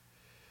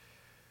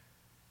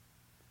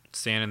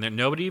 Standing there,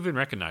 nobody even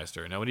recognized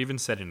her. Nobody even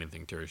said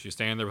anything to her. She was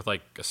standing there with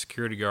like a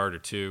security guard or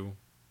two,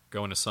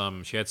 going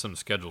to she had some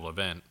scheduled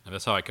event, and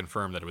that's how I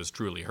confirmed that it was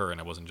truly her, and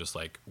I wasn't just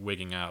like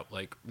wigging out,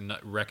 like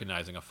not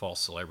recognizing a false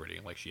celebrity,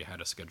 like she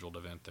had a scheduled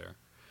event there.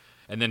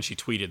 And then she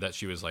tweeted that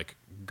she was like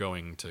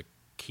going to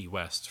Key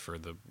West for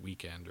the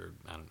weekend, or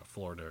I don't know,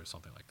 Florida or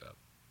something like that.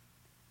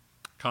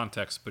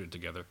 Context, put it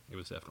together. It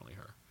was definitely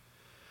her.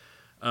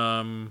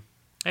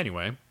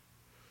 Anyway,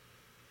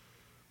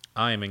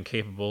 I am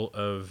incapable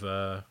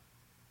of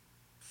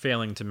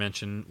failing to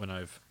mention when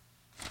I've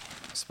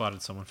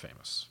spotted someone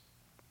famous.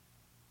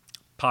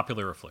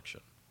 Popular affliction.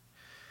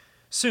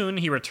 Soon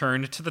he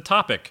returned to the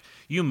topic.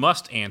 You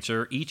must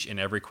answer each and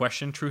every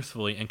question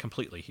truthfully and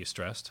completely, he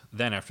stressed.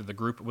 Then, after the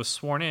group was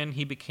sworn in,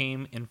 he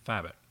became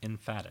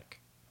emphatic.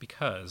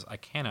 Because I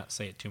cannot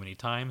say it too many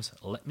times,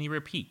 let me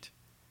repeat.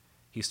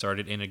 He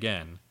started in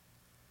again.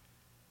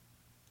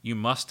 You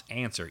must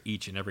answer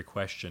each and every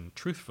question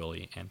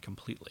truthfully and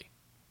completely.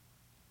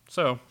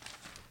 So,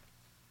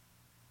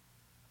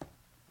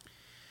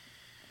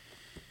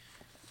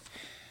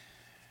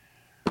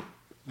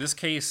 this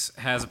case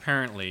has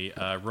apparently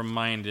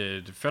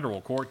reminded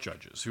federal court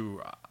judges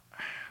who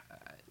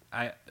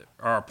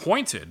are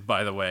appointed,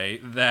 by the way,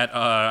 that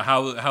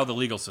how the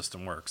legal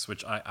system works,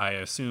 which I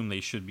assume they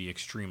should be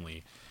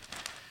extremely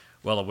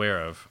well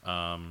aware of.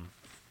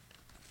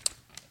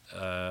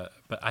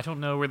 But I don't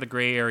know where the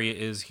gray area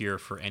is here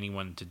for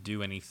anyone to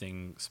do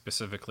anything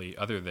specifically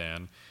other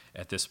than,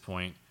 at this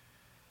point,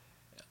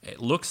 it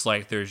looks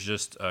like there's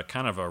just a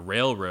kind of a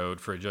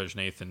railroad for Judge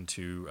Nathan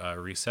to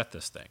reset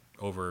this thing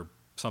over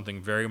something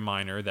very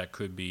minor that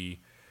could be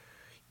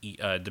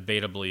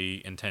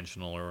debatably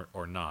intentional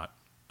or not.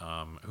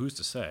 Who's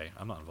to say?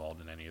 I'm not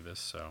involved in any of this,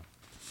 so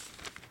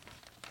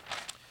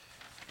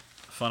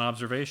fun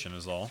observation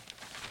is all.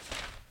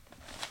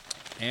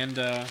 And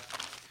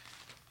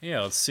yeah,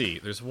 let's see.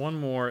 There's one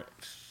more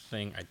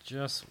thing I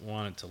just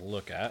wanted to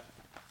look at.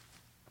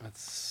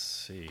 Let's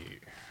see.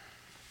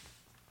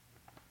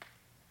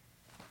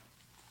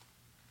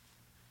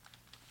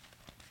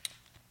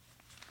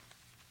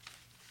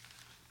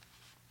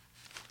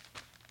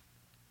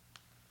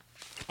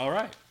 All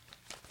right,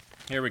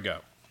 here we go.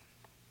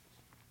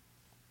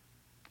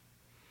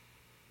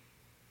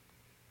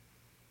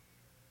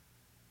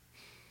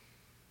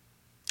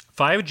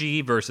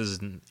 "5G versus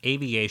an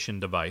Aviation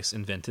Device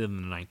Invented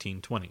in the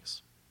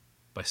 1920s"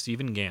 by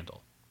Stephen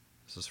Gandel.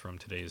 This is from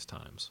today's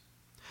Times.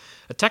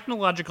 A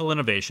technological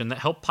innovation that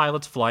helped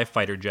pilots fly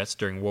fighter jets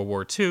during World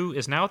War II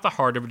is now at the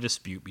heart of a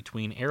dispute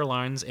between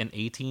airlines and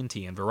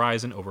AT&T and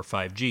Verizon over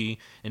 5G,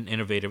 an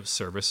innovative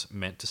service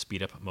meant to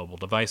speed up mobile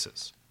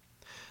devices.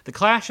 The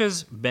clash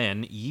has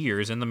been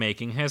years in the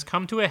making and has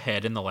come to a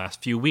head in the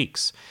last few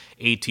weeks.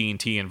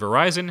 AT&T and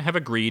Verizon have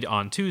agreed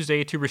on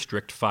Tuesday to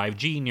restrict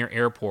 5G near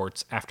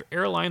airports after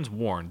airlines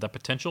warned that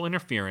potential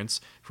interference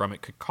from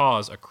it could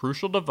cause a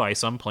crucial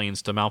device on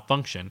planes to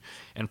malfunction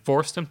and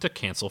force them to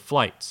cancel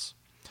flights.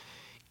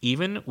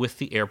 Even with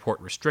the airport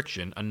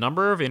restriction, a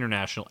number of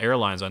international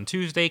airlines on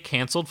Tuesday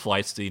canceled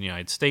flights to the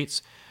United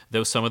States,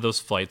 though some of those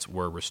flights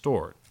were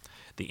restored.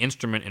 The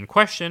instrument in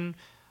question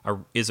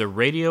is a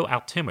radio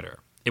altimeter.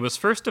 It was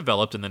first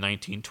developed in the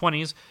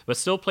 1920s, but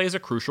still plays a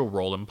crucial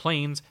role in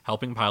planes,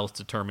 helping pilots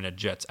determine a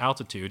jet's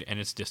altitude and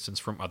its distance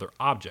from other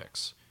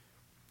objects.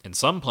 In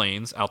some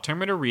planes,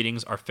 altimeter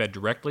readings are fed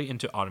directly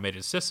into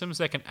automated systems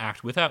that can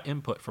act without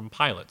input from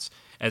pilots.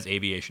 As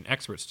aviation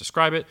experts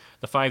describe it,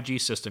 the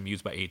 5G system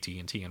used by AT&T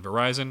and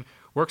Verizon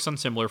works on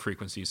similar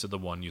frequencies to the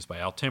one used by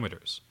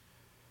altimeters.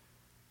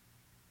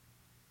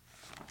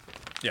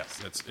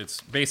 Yes,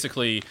 it's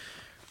basically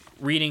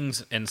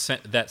readings and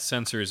that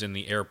sensors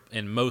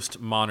in most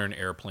modern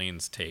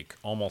airplanes take,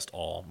 almost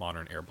all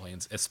modern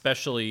airplanes,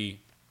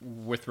 especially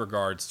with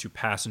regards to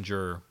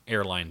passenger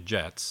airline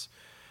jets.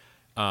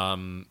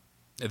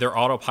 Their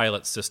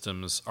autopilot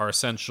systems are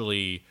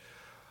essentially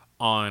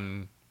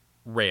on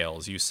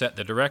rails. You set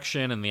the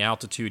direction and the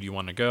altitude you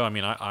want to go. I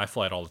mean, I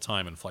fly it all the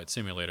time in Flight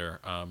Simulator,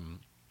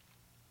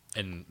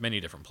 in many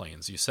different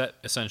planes. You set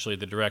essentially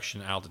the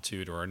direction,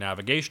 altitude, or a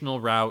navigational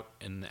route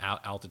and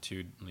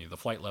altitude, the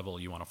flight level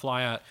you want to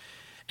fly at,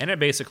 and it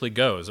basically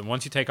goes. And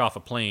once you take off a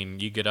plane,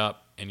 you get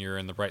up and you're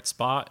in the right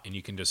spot, and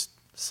you can just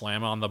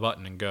slam on the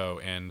button and go.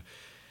 And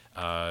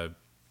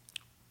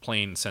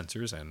plane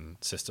sensors and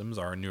systems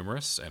are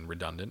numerous and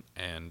redundant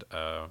and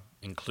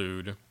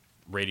include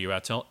radio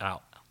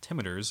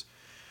altimeters,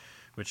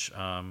 which,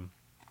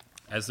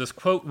 as this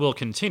quote will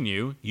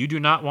continue, you do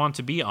not want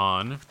to be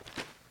on...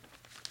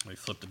 Let me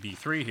flip to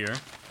B3 here.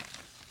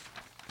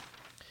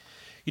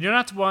 You do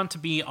not want to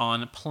be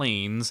on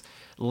planes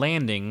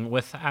landing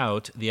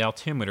without the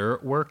altimeter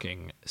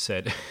working,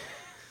 said...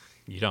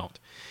 You don't.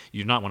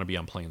 You do not want to be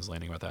on planes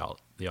landing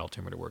without the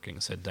altimeter working,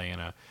 said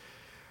Diana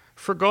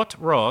Fergot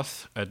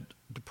Roth, a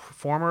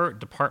former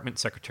department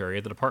secretary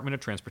at the Department of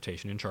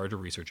Transportation in charge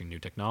of researching new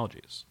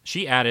technologies.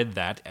 She added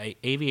that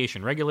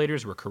aviation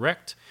regulators were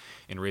correct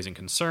in raising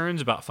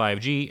concerns about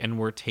 5G and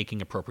were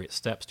taking appropriate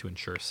steps to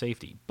ensure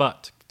safety.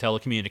 But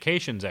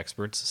telecommunications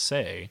experts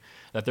say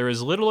that there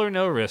is little or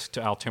no risk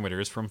to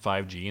altimeters from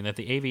 5G and that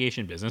the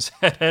aviation business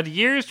had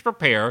years to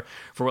prepare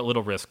for what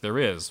little risk there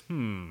is.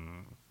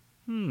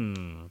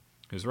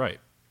 Who's right?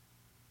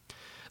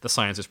 The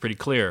science is pretty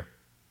clear.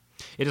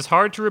 It is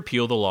hard to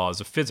repeal the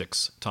laws of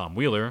physics, Tom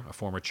Wheeler, a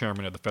former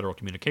chairman of the Federal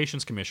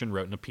Communications Commission,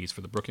 wrote in a piece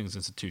for the Brookings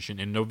Institution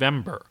in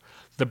November.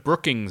 The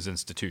Brookings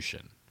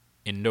Institution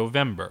in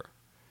November,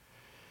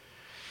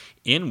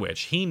 in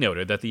which he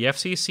noted that the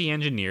FCC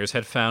engineers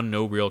had found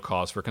no real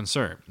cause for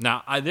concern.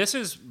 Now, this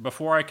is,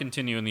 before I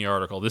continue in the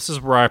article, this is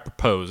where I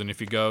propose, and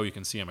if you go, you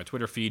can see on my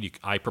Twitter feed,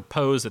 I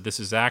propose that this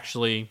is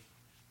actually,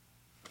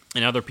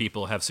 and other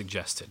people have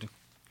suggested,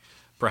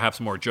 perhaps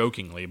more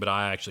jokingly, but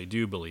I actually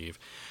do believe,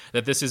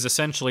 that this is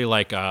essentially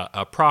like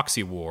a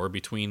proxy war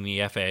between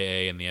the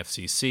FAA and the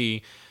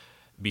FCC,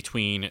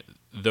 between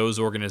those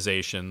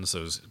organizations,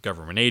 those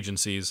government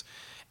agencies,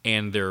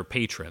 and their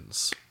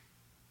patrons.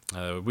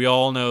 We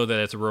all know that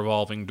it's a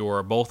revolving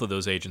door. Both of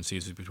those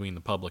agencies between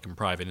the public and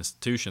private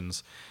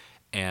institutions.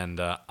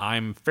 And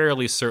I'm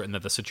fairly certain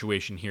that the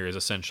situation here is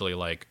essentially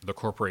like the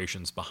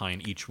corporations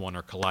behind each one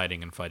are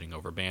colliding and fighting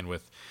over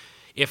bandwidth.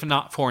 If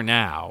not for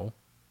now,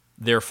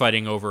 they're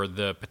fighting over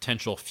the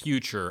potential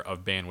future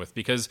of bandwidth,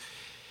 because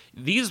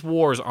these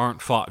wars aren't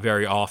fought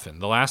very often.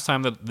 The last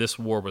time that this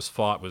war was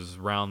fought was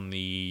around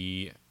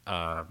the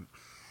last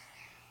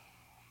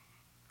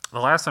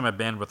time a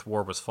bandwidth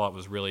war was fought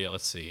was really,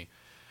 let's see,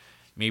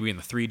 maybe in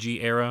the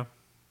 3G era,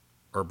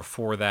 or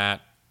before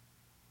that.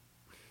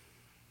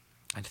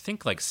 I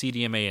think like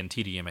CDMA and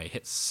TDMA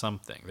hit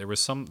something. There was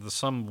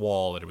some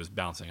wall that it was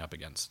bouncing up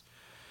against.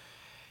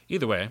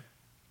 Either way,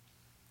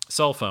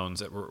 cell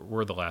phones that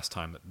were the last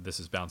time that this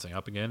is bouncing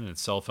up again, and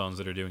it's cell phones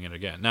that are doing it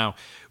again. Now,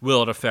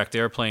 will it affect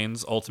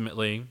airplanes?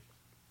 Ultimately,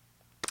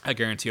 I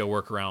guarantee a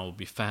workaround will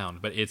be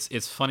found. But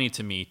it's funny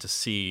to me to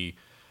see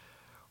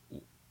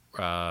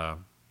the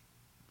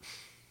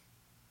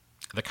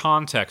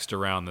context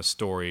around this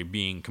story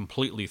being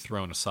completely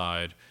thrown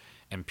aside,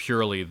 and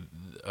purely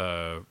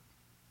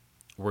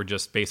we're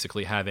just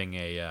basically having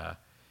a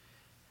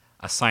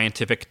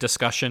scientific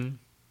discussion.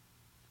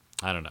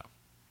 I don't know.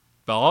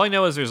 But all I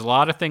know is there's a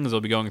lot of things that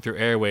will be going through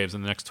airwaves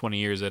in the next 20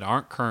 years that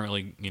aren't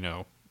currently,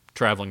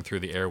 traveling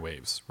through the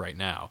airwaves right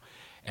now.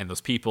 And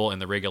those people in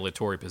the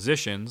regulatory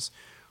positions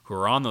who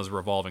are on those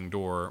revolving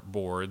door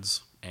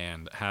boards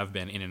and have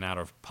been in and out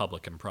of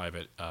public and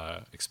private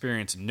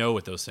experience know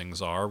what those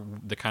things are,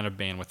 the kind of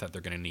bandwidth that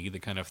they're going to need, the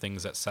kind of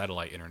things that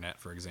satellite internet,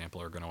 for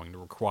example, are going to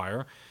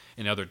require,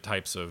 and other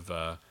types of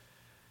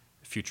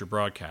future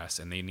broadcasts.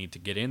 And they need to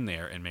get in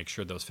there and make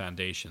sure those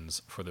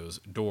foundations for those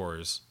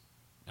doors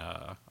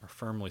are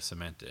firmly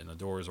cemented, and the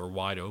doors are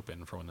wide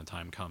open for when the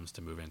time comes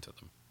to move into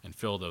them and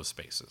fill those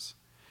spaces.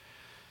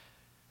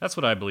 That's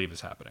what I believe is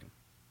happening.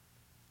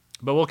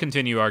 But we'll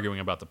continue arguing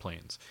about the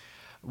planes.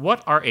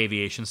 What are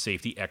aviation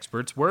safety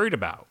experts worried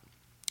about?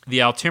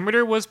 The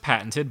altimeter was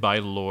patented by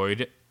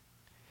Lloyd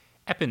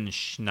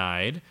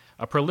Eppenschneid,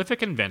 a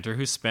prolific inventor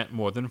who spent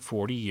more than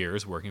 40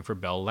 years working for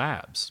Bell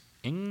Labs.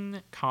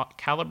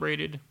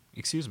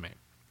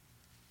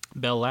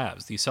 Bell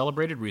Labs, the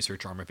celebrated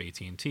research arm of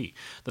AT&T.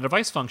 The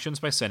device functions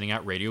by sending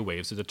out radio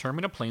waves to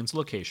determine a plane's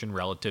location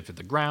relative to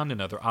the ground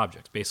and other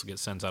objects. Basically, it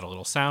sends out a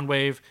little sound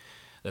wave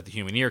that the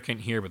human ear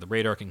can't hear, but the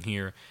radar can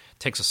hear. It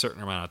takes a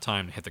certain amount of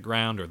time to hit the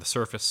ground or the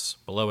surface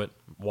below it,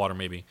 water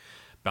maybe,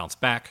 bounce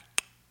back,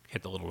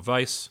 hit the little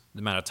device.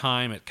 The amount of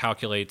time it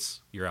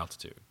calculates your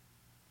altitude.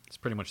 It's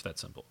pretty much that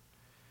simple.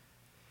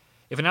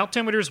 If an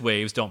altimeter's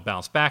waves don't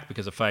bounce back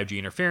because of 5G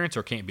interference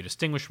or can't be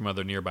distinguished from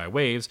other nearby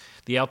waves,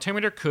 the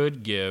altimeter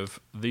could give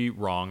the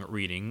wrong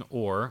reading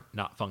or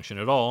not function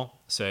at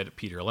all, said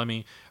Peter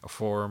Lemmy, a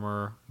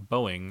former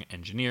Boeing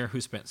engineer who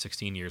spent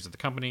 16 years at the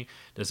company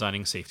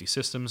designing safety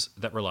systems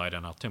that relied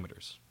on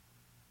altimeters.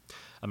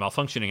 A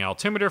malfunctioning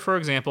altimeter, for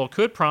example,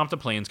 could prompt a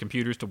plane's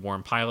computers to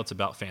warn pilots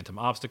about phantom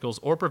obstacles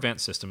or prevent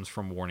systems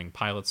from warning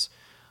pilots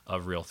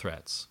of real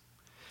threats.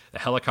 The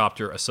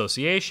Helicopter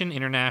Association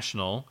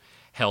International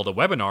held a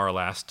webinar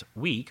last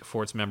week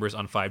for its members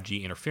on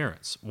 5G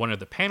interference. One of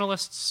the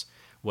panelists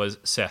was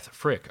Seth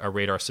Frick, a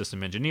radar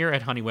system engineer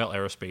at Honeywell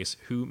Aerospace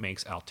who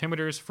makes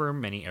altimeters for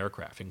many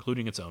aircraft,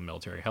 including its own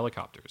military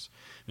helicopters.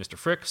 Mr.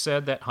 Frick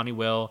said that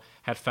Honeywell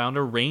had found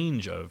a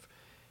range of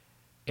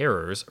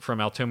errors from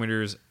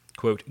altimeters,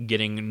 quote,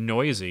 getting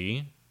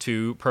noisy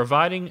to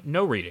providing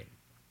no reading,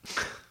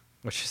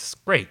 which is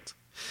great.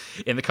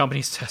 In the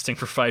company's testing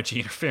for 5G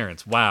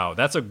interference. Wow,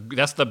 that's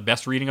the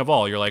best reading of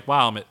all. You're like,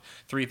 wow, I'm at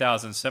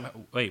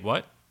 3,007. Wait,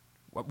 what?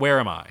 Where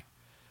am I?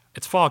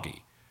 It's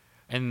foggy,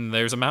 and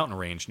there's a mountain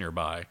range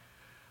nearby.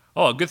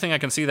 Oh, good thing I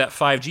can see that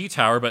 5G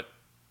tower, but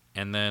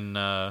and then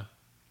the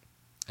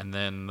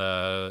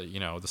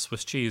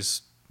Swiss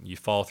cheese, you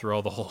fall through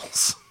all the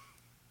holes.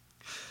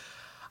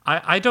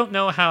 I don't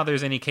know how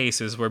there's any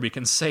cases where we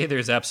can say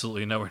there's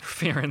absolutely no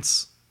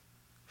interference.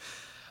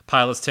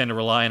 Pilots tend to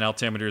rely on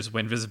altimeters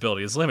when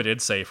visibility is limited,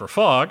 say for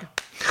fog.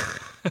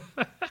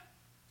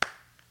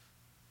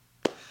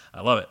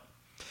 I love it.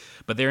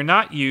 But they're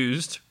not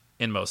used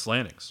in most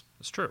landings.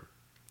 It's true.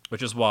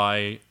 Which is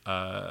why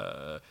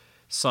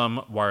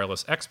some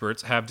wireless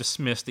experts have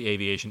dismissed the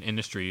aviation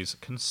industry's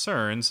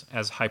concerns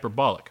as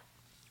hyperbolic.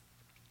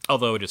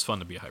 Although it is fun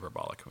to be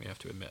hyperbolic, we have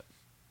to admit.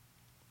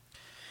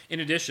 In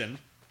addition,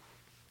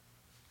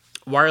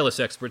 wireless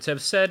experts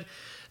have said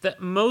that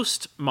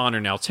most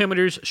modern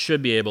altimeters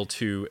should be able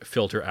to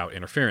filter out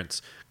interference.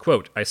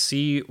 Quote, I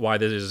see why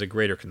this is a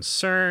greater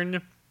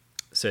concern,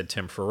 said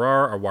Tim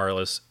Farrar, a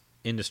wireless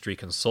industry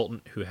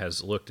consultant who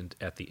has looked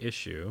at the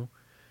issue,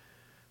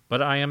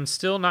 but I am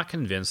still not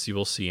convinced you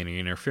will see any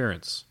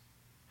interference.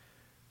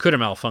 Could a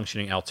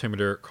malfunctioning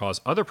altimeter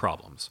cause other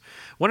problems?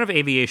 One of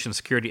aviation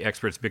security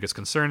experts' biggest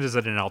concerns is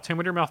that an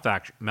altimeter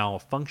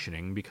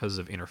malfunctioning because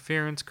of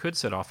interference could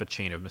set off a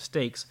chain of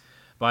mistakes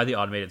by the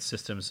automated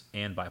systems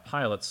and by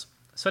pilots.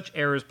 Such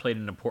errors played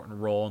an important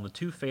role in the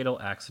two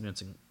fatal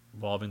accidents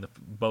involving the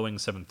Boeing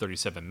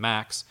 737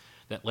 MAX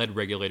that led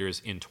regulators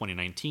in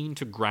 2019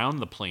 to ground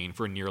the plane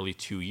for nearly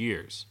 2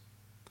 years.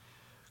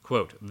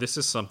 Quote, this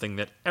is something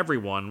that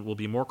everyone will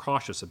be more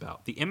cautious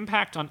about. The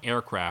impact on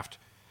aircraft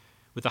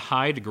with a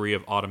high degree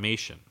of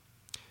automation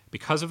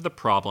because of the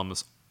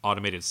problems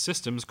automated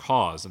systems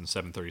cause in the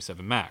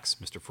 737 MAX,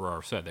 Mr.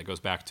 Farrar said. That goes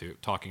back to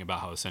talking about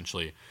how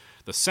essentially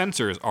the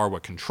sensors are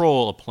what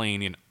control a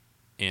plane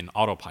in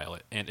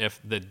autopilot. And if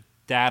the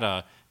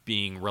data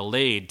being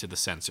relayed to the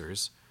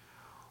sensors,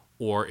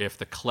 or if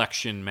the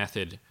collection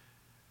method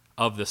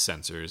of the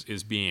sensors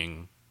is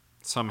being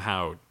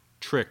somehow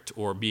tricked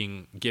or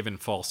being given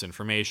false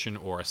information,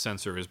 or a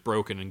sensor is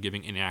broken and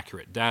giving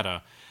inaccurate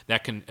data,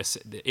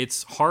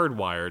 it's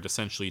hardwired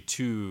essentially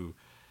to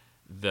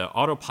the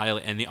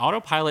autopilot, and the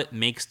autopilot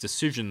makes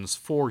decisions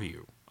for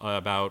you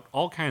about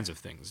all kinds of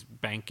things: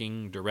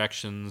 banking,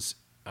 directions,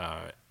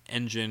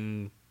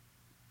 engine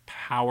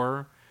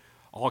power,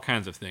 all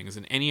kinds of things.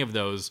 And any of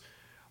those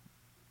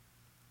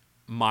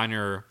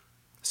minor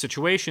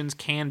situations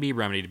can be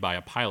remedied by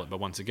a pilot. But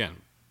once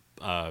again,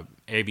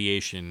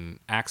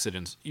 aviation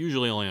accidents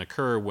usually only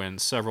occur when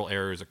several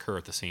errors occur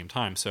at the same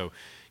time. So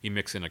you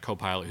mix in a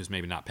co-pilot who's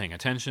maybe not paying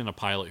attention, a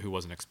pilot who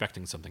wasn't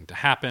expecting something to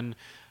happen,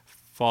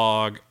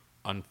 fog,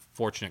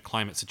 unfortunate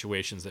climate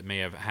situations that may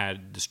have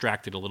had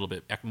distracted a little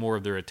bit more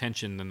of their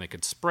attention than they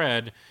could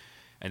spread,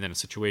 and then a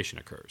situation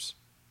occurs.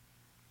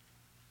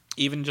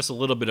 Even just a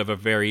little bit of a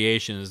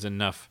variation is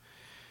enough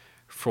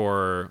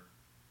for,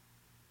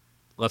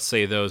 let's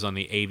say, those on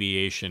the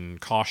aviation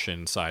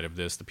caution side of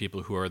this, the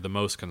people who are the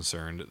most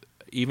concerned.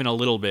 Even a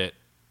little bit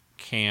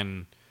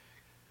can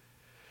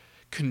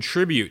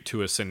contribute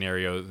to a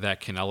scenario that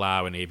can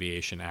allow an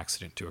aviation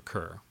accident to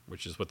occur,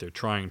 which is what they're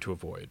trying to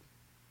avoid.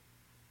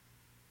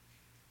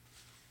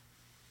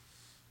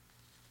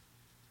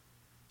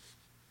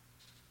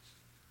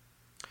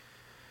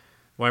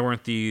 Why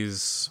weren't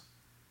these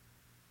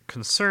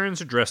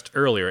concerns addressed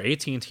earlier?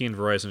 AT&T and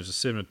Verizon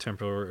just to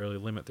temporarily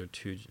limit their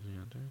 2G.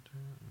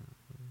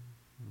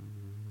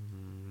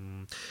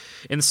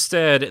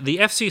 Instead, the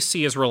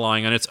FCC is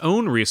relying on its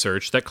own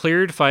research that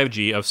cleared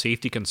 5G of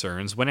safety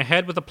concerns, went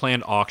ahead with a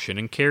planned auction,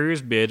 and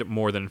carriers bid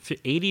more than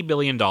 $80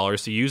 billion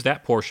to use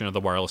that portion of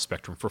the wireless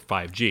spectrum for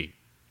 5G.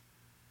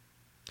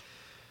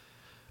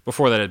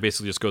 Before that, it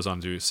basically just goes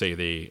on to say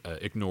they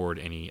ignored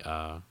any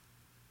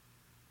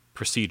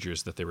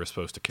procedures that they were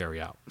supposed to carry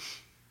out.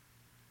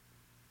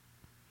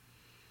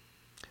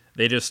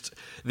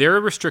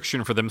 Their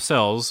restriction for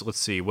themselves, let's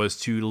see, was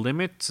to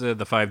limit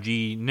the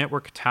 5G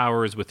network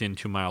towers within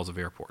 2 miles of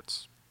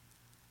airports.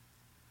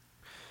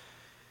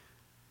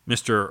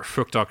 Mr.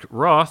 Fruchtocht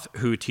Roth,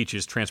 who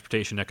teaches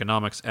transportation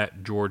economics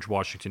at George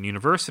Washington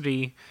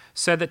University,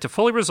 said that to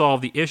fully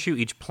resolve the issue,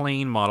 each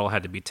plane model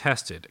had to be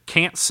tested.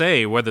 Can't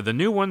say whether the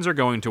new ones are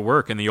going to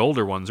work and the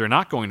older ones are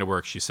not going to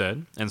work, she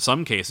said. In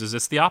some cases,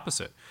 it's the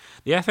opposite.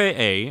 The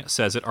FAA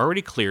says it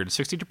already cleared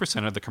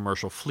 62% of the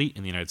commercial fleet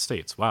in the United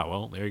States. Wow,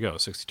 well, there you go,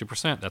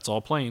 62%. That's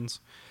all planes.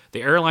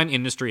 The airline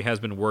industry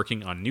has been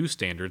working on new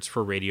standards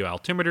for radio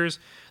altimeters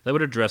that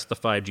would address the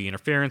 5G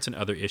interference and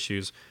other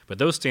issues, but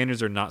those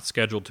standards are not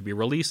scheduled to be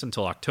released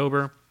until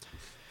October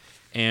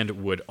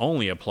and would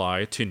only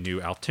apply to new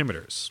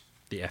altimeters.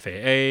 The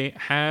FAA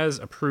has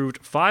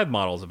approved 5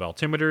 models of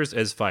altimeters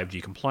as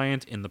 5G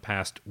compliant in the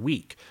past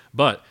week,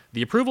 but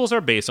the approvals are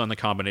based on the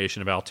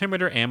combination of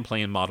altimeter and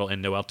plane model,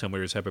 and no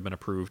altimeters have been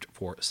approved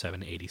for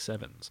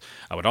 787s.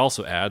 I would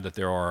also add that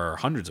there are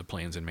hundreds of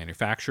planes in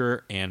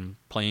manufacture, and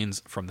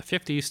planes from the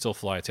 50s still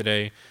fly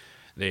today.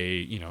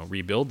 They,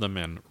 rebuild them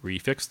and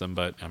refix them,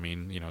 but,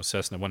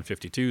 Cessna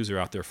 152s are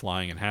out there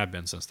flying and have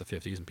been since the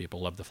 50s, and people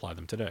love to fly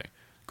them today.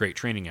 Great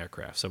training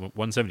aircraft.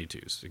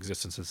 172s,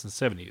 existence since the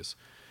 70s.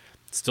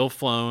 Still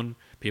flown.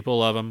 People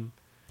love them.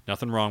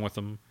 Nothing wrong with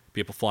them.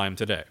 People fly them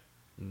today.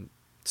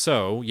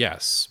 So,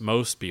 yes,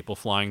 most people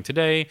flying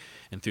today,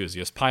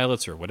 enthusiast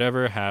pilots or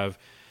whatever, have,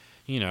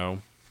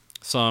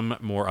 some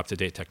more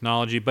up-to-date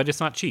technology, but it's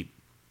not cheap.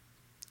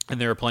 And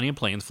there are plenty of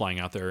planes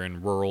flying out there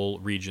in rural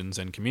regions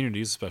and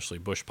communities, especially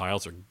bush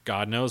pilots or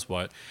God knows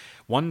what.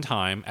 One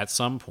time, at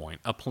some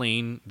point, a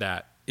plane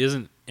that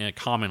isn't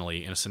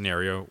commonly in a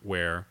scenario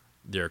where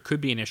there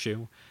could be an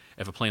issue,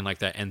 if a plane like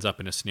that ends up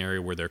in a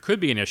scenario where there could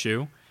be an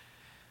issue,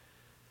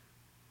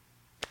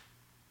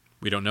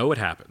 we don't know what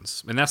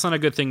happens. And that's not a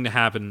good thing to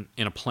happen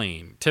in a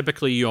plane.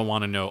 Typically, you'll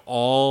want to know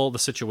all the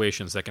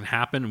situations that can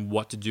happen and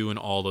what to do in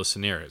all those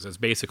scenarios. That's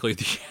basically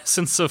the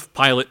essence of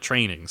pilot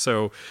training.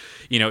 So,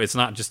 it's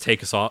not just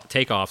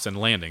takeoffs and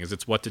landings.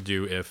 It's what to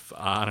do if,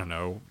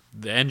 the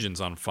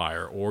engine's on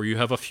fire, or you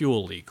have a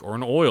fuel leak, or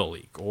an oil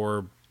leak,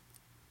 or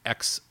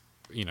X,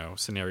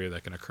 scenario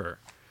that can occur.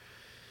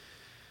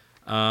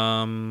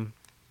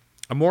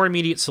 A more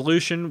immediate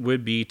solution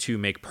would be to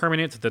make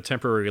permanent the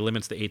temporary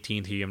limits that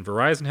AT&T and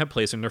Verizon have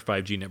placed on their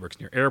 5G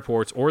networks near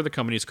airports, or the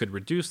companies could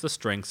reduce the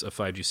strengths of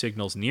 5G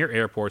signals near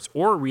airports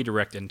or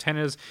redirect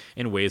antennas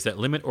in ways that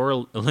limit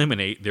or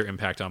eliminate their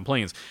impact on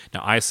planes.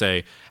 Now, I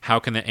say, how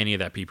can any of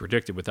that be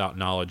predicted without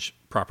knowledge,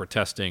 proper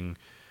testing,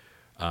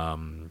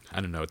 time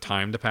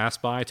to pass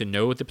by to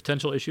know what the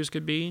potential issues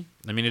could be?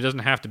 I mean, it doesn't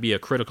have to be a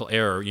critical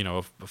error,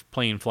 if a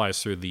plane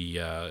flies through the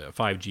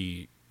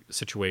 5G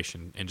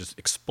situation and just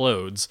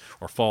explodes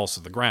or falls to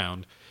the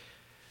ground.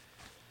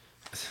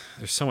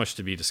 There's so much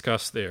to be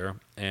discussed there.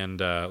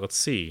 And let's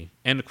see.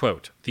 End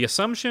quote. The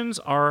assumptions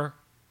are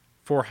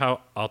for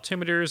how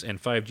altimeters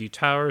and 5G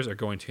towers are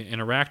going to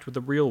interact with the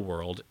real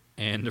world,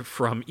 and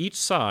from each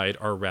side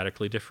are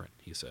radically different,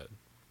 he said.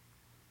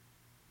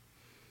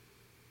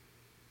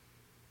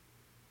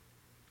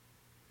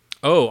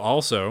 Oh,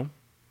 also,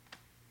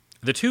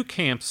 the two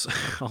camps,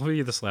 I'll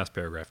read this last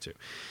paragraph too.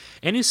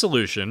 Any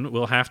solution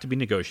will have to be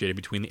negotiated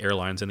between the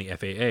airlines and the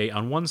FAA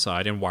on one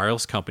side and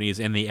wireless companies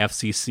and the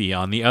FCC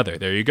on the other.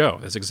 There you go.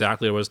 That's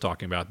exactly what I was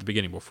talking about at the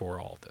beginning before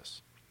all of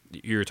this.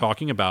 You're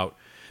talking about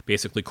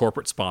basically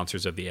corporate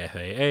sponsors of the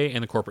FAA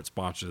and the corporate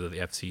sponsors of the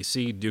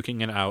FCC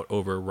duking it out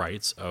over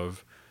rights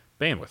of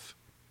bandwidth,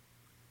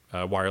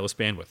 wireless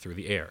bandwidth through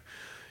the air.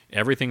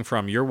 Everything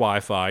from your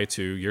Wi-Fi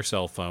to your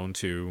cell phone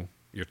to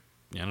your,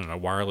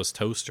 wireless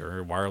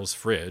toaster, wireless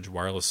fridge,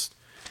 wireless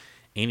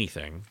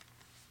anything.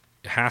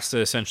 Has to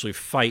essentially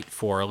fight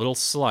for a little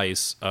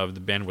slice of the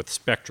bandwidth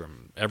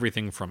spectrum.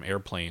 Everything from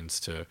airplanes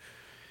to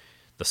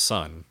the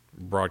sun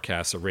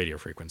broadcasts a radio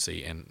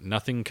frequency, and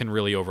nothing can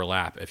really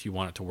overlap if you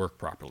want it to work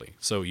properly.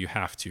 So you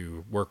have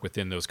to work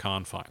within those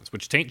confines,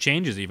 which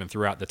changes even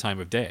throughout the time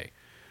of day.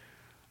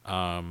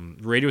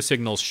 Radio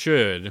signals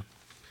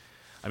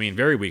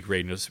very weak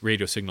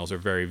radio signals are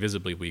very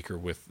visibly weaker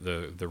with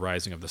the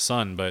rising of the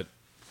sun, but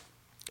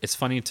it's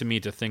funny to me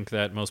to think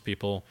that most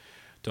people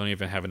don't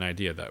even have an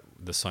idea that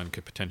the sun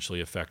could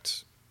potentially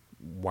affect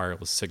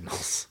wireless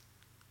signals.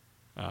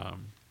 I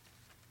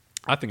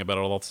think about it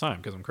all the time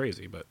because I'm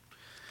crazy, but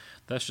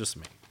that's just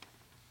me.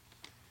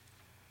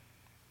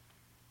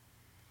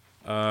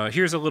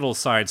 Here's a little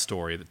side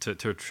story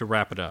to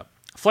wrap it up.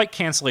 Flight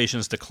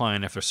cancellations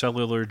decline after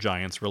cellular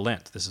giants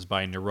relent. This is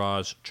by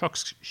Niraj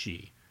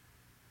Chokshi.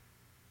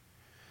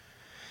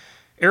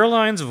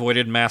 Airlines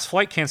avoided mass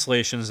flight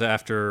cancellations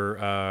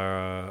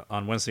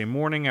on Wednesday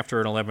morning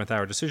after an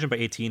 11th-hour decision by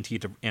AT&T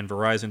and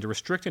Verizon to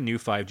restrict a new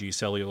 5G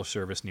cellular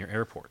service near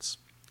airports.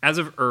 As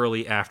of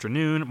early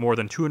afternoon, more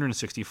than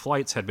 260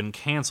 flights had been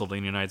canceled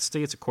in the United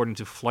States, according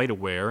to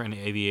FlightAware, an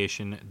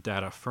aviation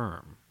data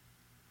firm.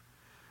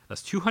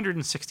 That's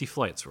 260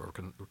 flights were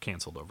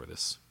canceled over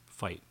this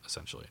fight,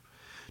 essentially.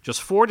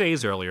 Just 4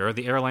 days earlier,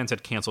 the airlines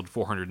had canceled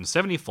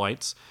 470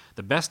 flights,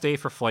 the best day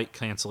for flight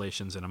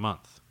cancellations in a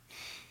month.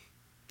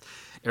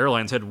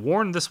 Airlines had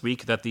warned this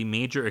week that the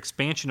major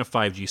expansion of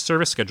 5G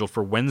service scheduled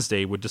for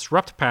Wednesday would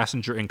disrupt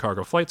passenger and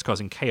cargo flights,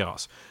 causing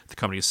chaos. The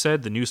companies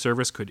said the new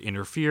service could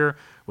interfere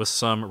with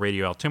some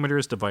radio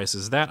altimeters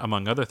devices that,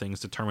 among other things,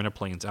 determine a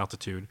plane's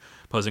altitude,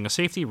 posing a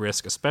safety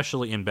risk,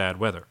 especially in bad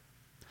weather.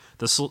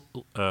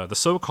 The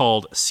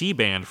so-called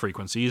C-band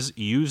frequencies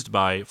used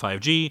by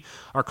 5G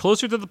are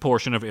closer to the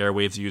portion of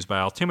airwaves used by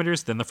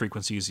altimeters than the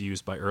frequencies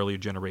used by earlier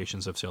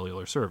generations of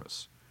cellular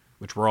service,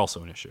 which were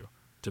also an issue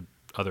to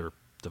other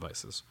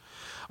devices.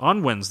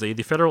 On Wednesday,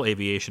 the Federal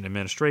Aviation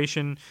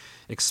Administration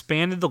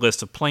expanded the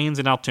list of planes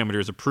and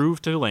altimeters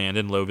approved to land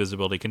in low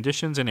visibility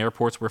conditions in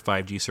airports where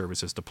 5G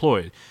service is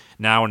deployed.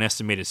 Now, an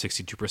estimated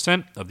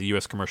 62% of the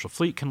U.S. commercial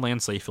fleet can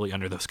land safely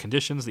under those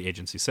conditions, the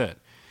agency said.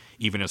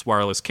 Even as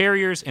wireless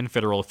carriers and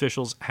federal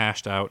officials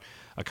hashed out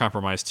a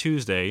compromise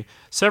Tuesday,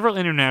 several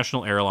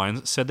international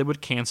airlines said they would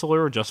cancel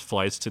or adjust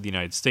flights to the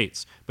United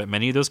States, but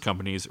many of those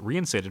companies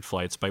reinstated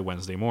flights by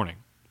Wednesday morning.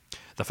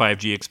 The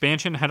 5G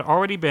expansion had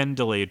already been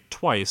delayed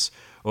twice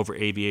over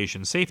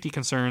aviation safety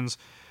concerns,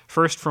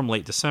 first from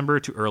late December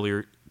to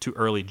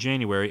early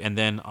January, and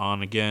then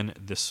on again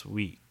this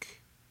week.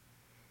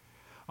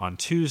 On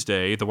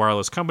Tuesday, the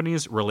wireless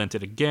companies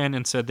relented again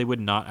and said they would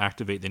not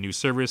activate the new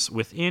service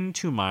within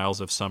 2 miles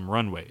of some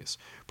runways.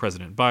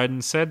 President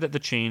Biden said that the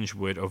change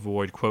would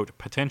avoid, quote,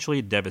 potentially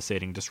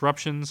devastating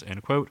disruptions,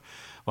 end quote,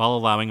 while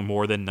allowing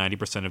more than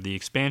 90% of the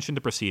expansion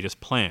to proceed as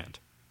planned.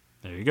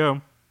 There you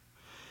go.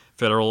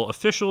 Federal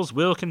officials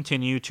will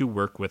continue to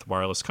work with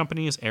wireless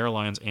companies,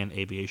 airlines, and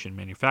aviation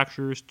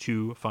manufacturers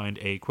to find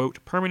a,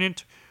 quote,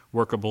 permanent,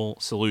 workable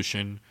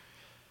solution,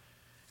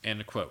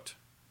 end quote.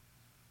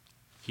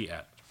 He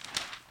added.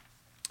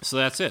 So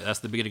that's it. That's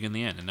the beginning and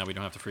the end, and now we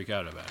don't have to freak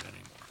out about it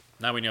anymore.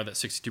 Now we know that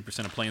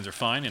 62% of planes are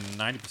fine and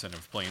 90%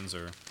 of planes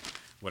are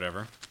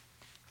whatever.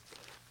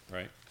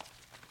 Right?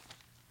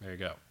 There you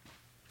go.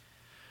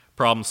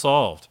 Problem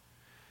solved.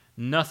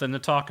 Nothing to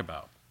talk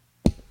about.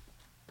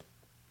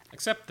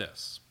 Except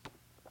this.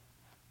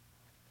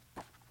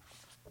 I'm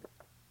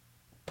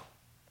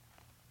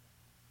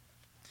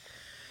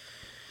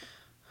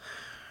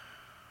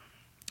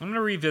going to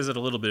revisit a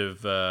little bit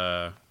of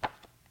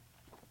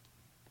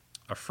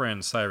our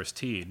friend Cyrus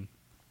Teed.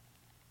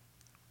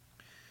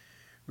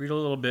 Read a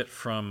little bit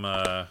from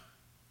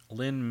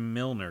Lynn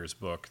Milner's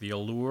book, The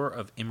Allure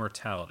of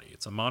Immortality.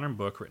 It's a modern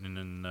book written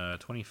in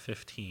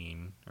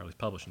 2015, or at least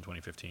published in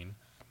 2015.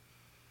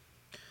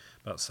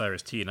 About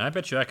Cyrus Teed. And I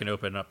bet you I can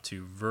open up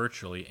to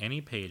virtually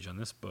any page on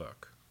this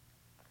book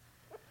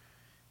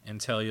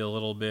and tell you a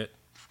little bit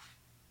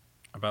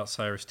about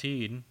Cyrus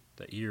Teed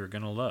that you're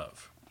going to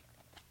love.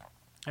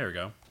 There we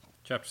go.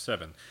 Chapter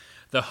 7.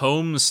 The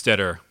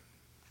Homesteader.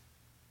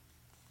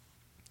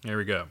 There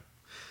we go.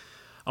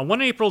 On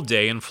one April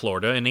day in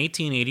Florida in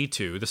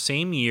 1882, the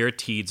same year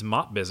Teed's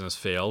mop business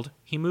failed,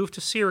 he moved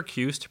to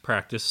Syracuse to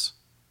practice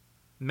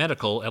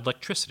medical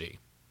electricity.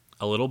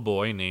 A little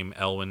boy named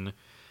Elwin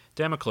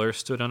Damocler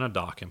stood on a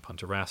dock in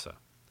Punta Rassa.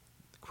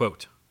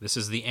 Quote, "This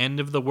is the end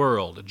of the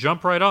world.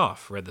 Jump right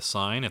off," read the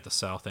sign at the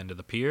south end of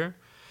the pier.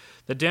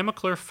 The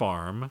Damocler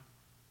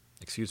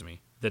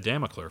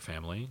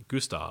family,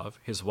 Gustav,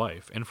 his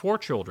wife, and 4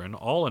 children,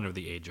 all under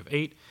the age of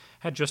 8,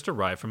 had just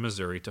arrived from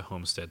Missouri to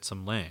homestead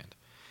some land.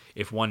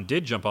 If one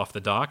did jump off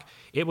the dock,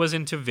 it was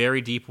into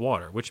very deep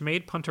water, which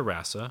made Punta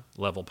Rassa,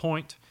 Level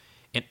Point,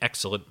 an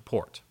excellent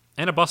port,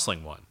 and a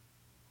bustling one.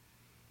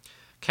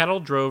 Cattle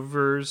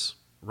drovers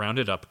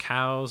rounded up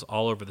cows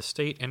all over the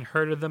state and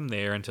herded them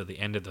there until the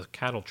end of the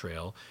cattle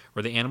trail,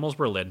 where the animals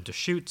were led into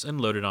chutes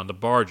and loaded onto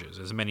barges,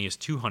 as many as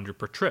 200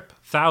 per trip,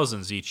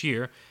 thousands each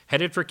year,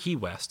 headed for Key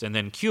West and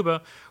then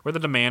Cuba, where the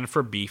demand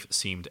for beef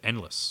seemed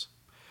endless.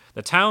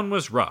 The town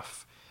was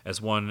rough,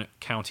 as one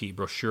county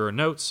brochure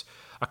notes,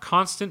 a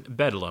constant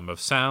bedlam of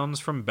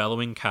sounds from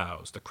bellowing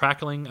cows, the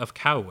crackling of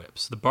cow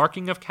whips, the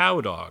barking of cow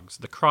dogs,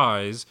 the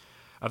cries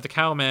of the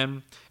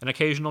cowmen, an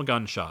occasional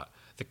gunshot,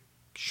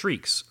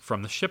 shrieks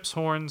from the ship's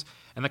horns,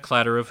 and the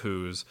clatter of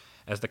hooves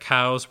as the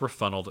cows were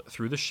funneled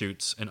through the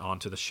chutes and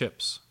onto the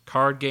ships.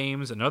 Card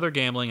games and other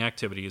gambling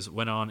activities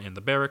went on in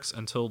the barracks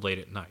until late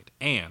at night,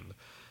 and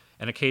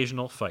an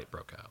occasional fight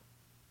broke out.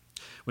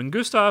 When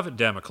Gustav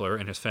Damocler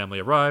and his family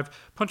arrived,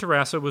 Punta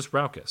Rassa was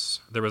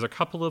raucous. There was a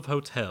couple of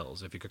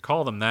hotels, if you could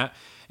call them that,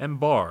 and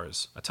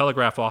bars, a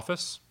telegraph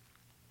office,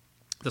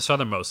 the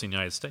southernmost in the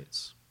United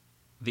States.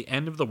 The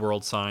end of the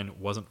world sign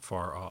wasn't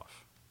far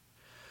off.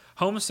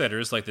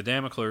 Homesteaders like the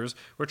Damoclers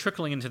were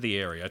trickling into the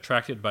area,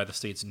 attracted by the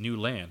state's new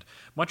land,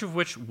 much of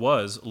which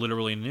was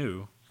literally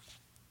new,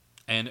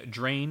 and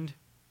drained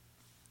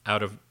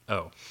to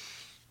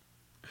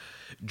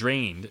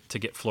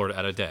get Florida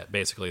out of debt.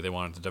 Basically, they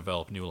wanted to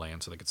develop new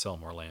land so they could sell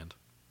more land.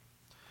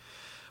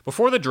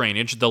 Before the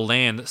drainage, the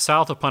land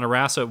south of Punta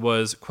Rassa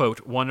was,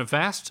 quote, one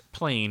vast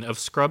plain of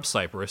scrub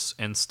cypress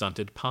and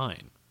stunted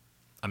pine.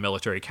 A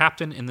military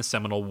captain in the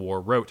Seminole War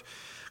wrote,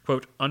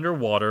 Quote,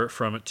 underwater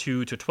from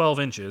 2 to 12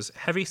 inches,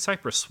 heavy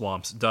cypress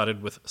swamps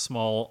dotted with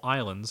small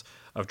islands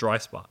of dry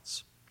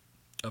spots,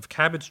 of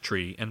cabbage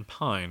tree and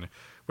pine,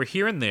 where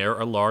here and there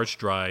a large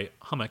dry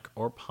hummock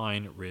or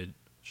pine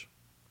ridge,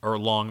 or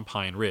long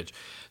pine ridge.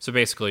 So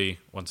basically,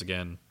 once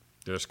again,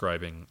 they're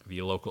describing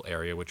the local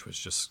area, which was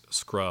just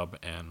scrub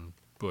and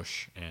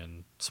bush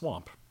and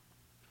swamp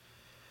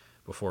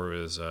before it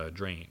was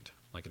drained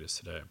like it is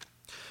today.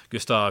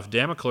 Gustav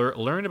Daimler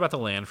learned about the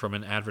land from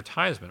an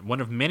advertisement, one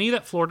of many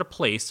that Florida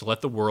placed to let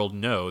the world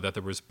know that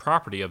there was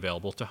property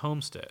available to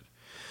homestead.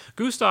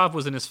 Gustav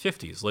was in his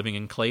 50s, living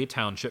in Clay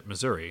Township,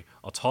 Missouri,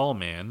 a tall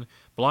man,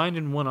 blind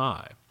in one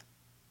eye.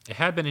 It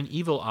had been an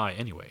evil eye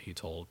anyway, he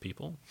told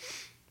people.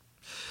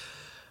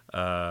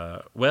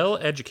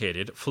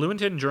 Well-educated,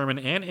 fluent in German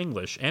and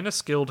English, and a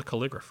skilled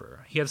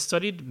calligrapher. He had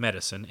studied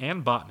medicine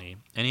and botany,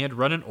 and he had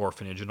run an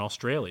orphanage in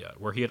Australia,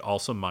 where he had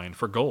also mined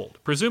for gold,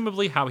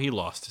 presumably how he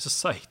lost his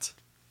sight.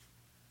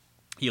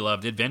 He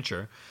loved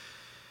adventure,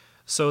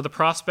 so the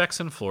prospects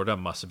in Florida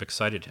must have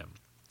excited him.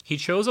 He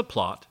chose a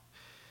plot,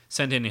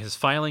 sent in his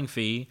filing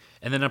fee,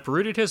 and then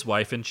uprooted his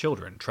wife and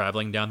children,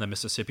 traveling down the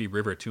Mississippi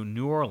River to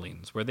New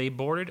Orleans, where they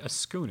boarded a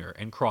schooner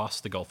and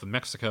crossed the Gulf of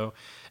Mexico,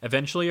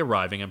 eventually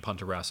arriving in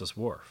Punta Rassa's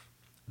wharf.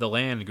 The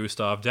land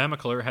Gustav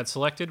Daimler had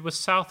selected was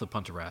south of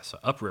Punta Rassa,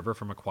 upriver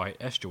from a quiet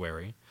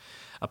estuary,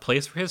 a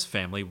place where his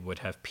family would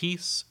have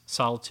peace,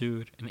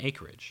 solitude, and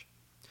acreage.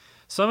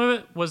 Some of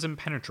it was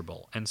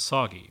impenetrable and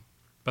soggy,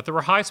 but there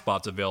were high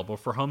spots available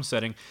for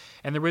homesteading,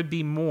 and there would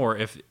be more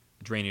if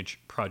drainage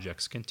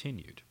projects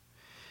continued.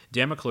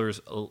 Daimler's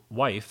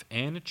wife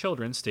and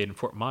children stayed in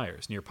Fort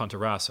Myers, near Punta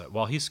Rassa,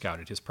 while he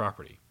scouted his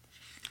property.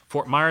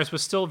 Fort Myers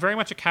was still very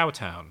much a cow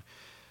town,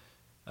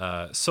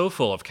 so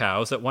full of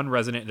cows that one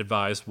resident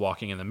advised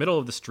walking in the middle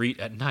of the street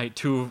at night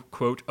to,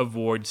 quote,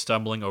 avoid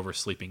stumbling over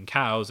sleeping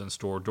cows and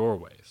store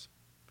doorways.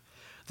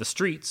 The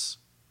streets,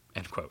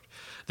 end quote,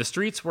 the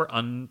streets were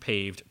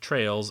unpaved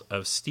trails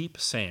of steep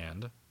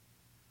sand.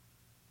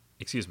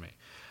 The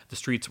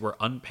streets were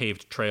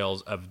unpaved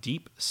trails of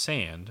deep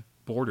sand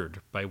bordered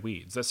by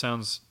weeds. That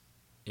sounds,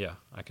 yeah,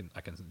 I can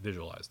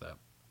visualize that.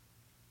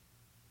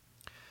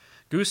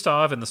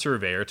 Gustav and the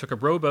surveyor took a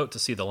rowboat to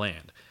see the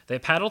land. They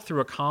paddled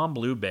through a calm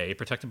blue bay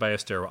protected by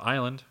Estero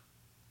Island,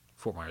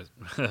 Fort Myers,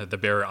 the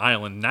barrier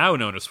island now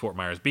known as Fort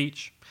Myers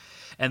Beach.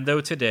 And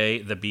though today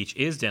the beach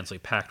is densely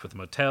packed with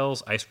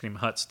motels, ice cream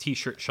huts,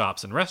 t-shirt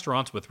shops, and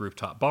restaurants with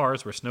rooftop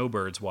bars where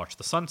snowbirds watch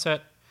the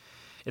sunset,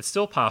 it's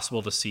still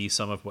possible to see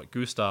some of what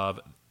Gustav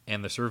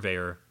and the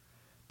surveyor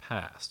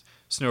passed.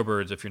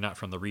 Snowbirds, if you're not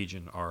from the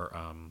region,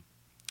 are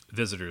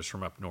visitors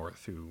from up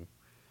north who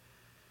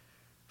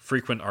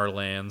frequent our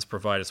lands,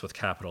 provide us with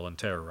capital, and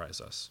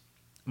terrorize us.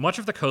 Much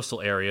of the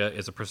coastal area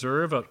is a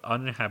preserve of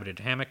uninhabited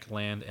hammock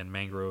land and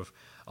mangrove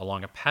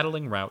along a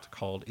paddling route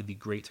called the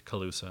Great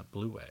Calusa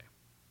Blueway.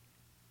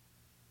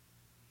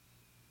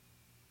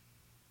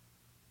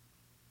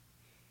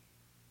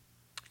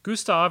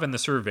 Gustav and the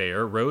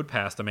surveyor rode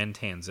past the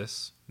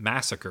Matanzas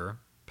Massacre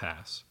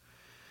Pass,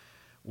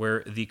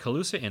 where the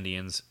Calusa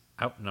Indians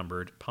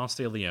outnumbered Ponce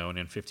de Leon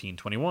in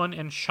 1521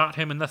 and shot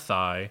him in the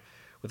thigh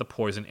with a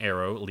poison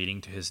arrow,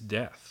 leading to his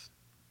death.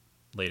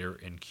 Later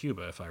in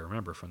Cuba, if I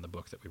remember from the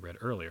book that we read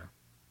earlier,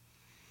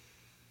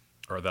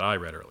 or that I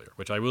read earlier,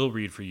 which I will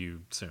read for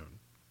you soon.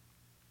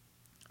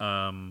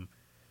 I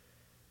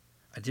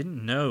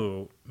didn't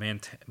know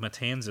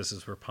Matanzas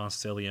is where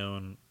Ponce de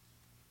Leon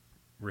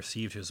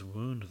received his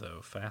wound,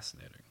 though.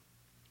 Fascinating.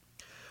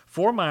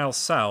 4 miles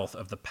south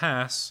of the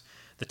pass,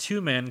 the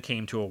two men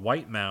came to a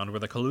white mound where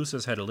the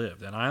Calusas had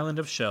lived, an island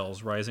of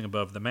shells rising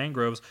above the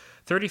mangroves,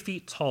 30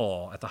 feet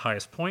tall at the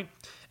highest point,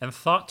 and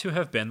thought to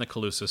have been the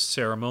Calusas'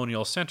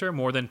 ceremonial center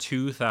more than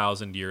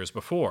 2,000 years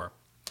before.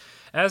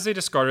 As they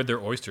discarded their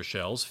oyster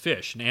shells,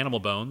 fish, and animal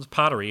bones,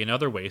 pottery, and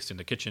other waste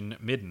into kitchen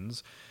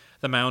middens,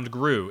 the mound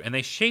grew, and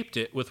they shaped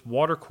it with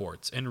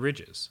watercourts and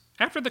ridges.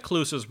 After the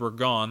Calusas were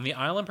gone, the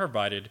island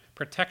provided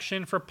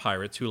protection for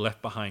pirates who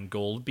left behind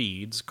gold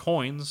beads,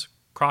 coins,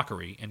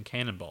 crockery, and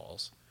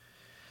cannonballs.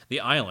 The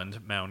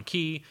island, Mound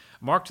Key,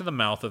 marked the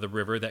mouth of the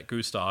river that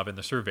Gustav and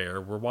the surveyor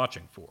were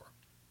watching for.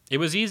 It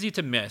was easy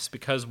to miss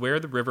because where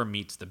the river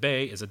meets the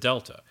bay is a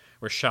delta,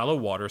 where shallow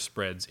water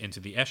spreads into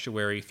the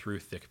estuary through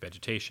thick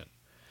vegetation.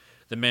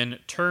 The men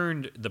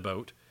turned the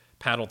boat,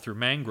 paddled through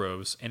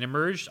mangroves, and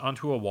emerged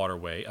onto a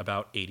waterway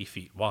about 80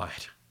 feet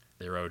wide.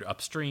 They rowed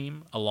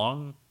upstream,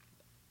 along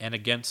and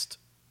against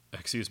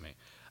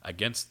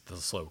the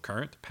slow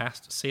current,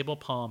 past sable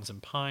palms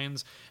and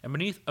pines, and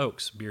beneath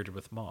oaks bearded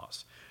with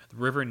moss. The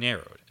river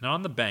narrowed, and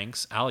on the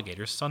banks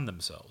alligators sunned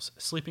themselves,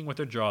 sleeping with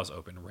their jaws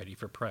open, ready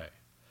for prey.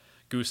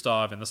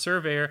 Gustav and the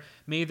surveyor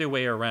made their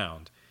way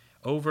around,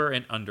 over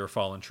and under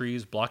fallen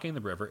trees, blocking the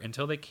river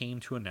until they came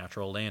to a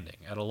natural landing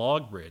at a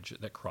log bridge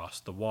that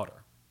crossed the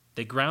water.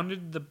 They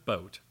grounded the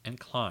boat and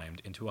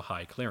climbed into a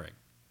high clearing.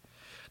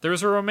 There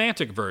is a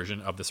romantic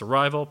version of this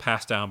arrival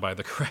passed down by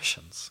the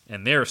Cretans.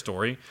 In their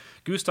story,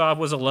 Gustav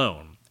was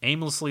alone,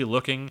 aimlessly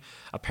looking,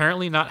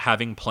 apparently not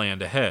having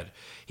planned ahead.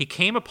 He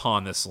came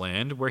upon this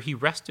land where he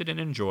rested and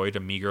enjoyed a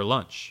meager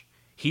lunch.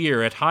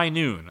 Here at high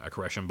noon, a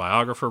Koreshan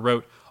biographer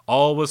wrote,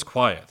 all was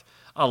quiet.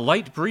 A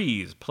light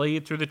breeze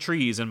played through the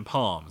trees and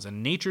palms,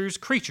 and nature's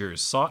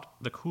creatures sought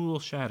the cool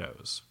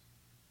shadows.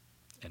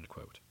 End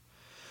quote.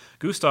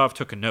 Gustav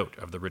took a note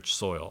of the rich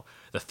soil,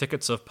 the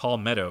thickets of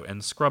palmetto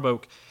and scrub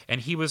oak,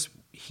 and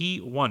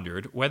he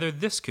wondered whether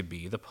this could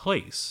be the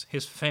place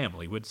his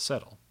family would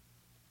settle.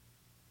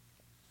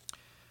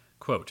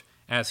 Quote,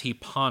 as he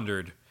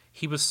pondered,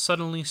 he was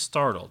suddenly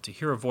startled to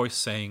hear a voice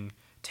saying,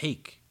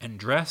 "Take and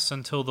dress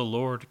until the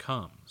Lord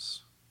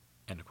comes."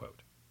 End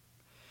quote.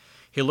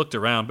 He looked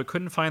around but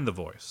couldn't find the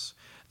voice.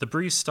 The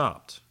breeze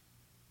stopped.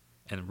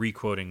 And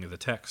re-quoting the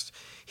text,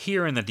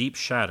 here in the deep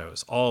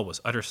shadows all was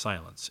utter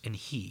silence, and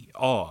he,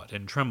 awed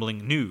and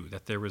trembling, knew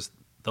that there was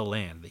the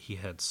land that he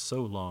had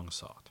so long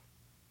sought.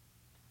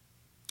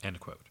 End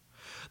quote.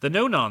 The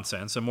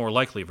no-nonsense and more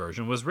likely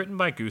version was written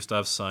by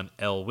Gustav's son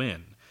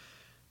Elwin.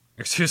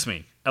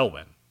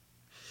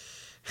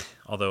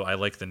 Although I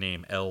like the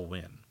name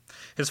Elwin.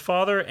 His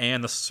father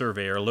and the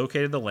surveyor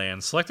located the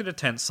land, selected a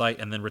tent site,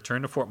 and then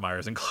returned to Fort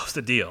Myers and closed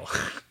the deal.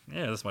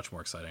 Yeah, that's much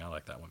more exciting. I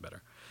like that one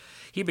better.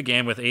 He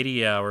began with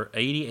 80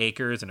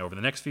 acres and over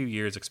the next few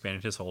years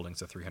expanded his holdings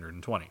to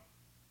 320,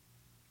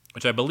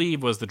 which I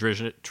believe was the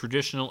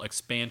traditional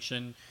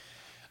expansion.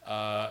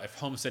 If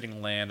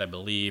homesteading land, I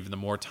believe the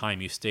more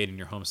time you stayed in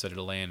your homesteaded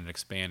land and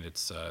expand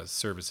its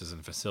services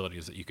and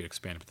facilities, that you could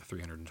expand up to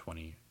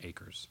 320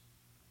 acres.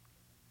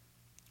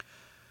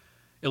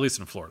 At least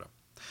in Florida.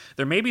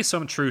 There may be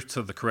some truth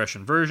to the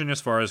Koreshan version as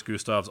far as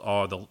Gustav's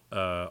awe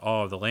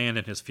of the land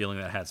and his feeling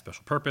that it had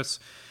special purpose.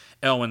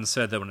 Elwin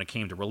said that when it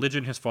came to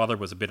religion, his father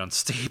was a bit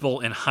unstable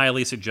and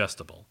highly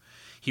suggestible.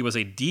 He was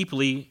a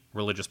deeply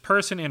religious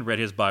person and read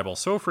his Bible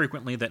so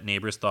frequently that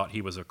neighbors thought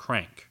he was a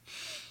crank.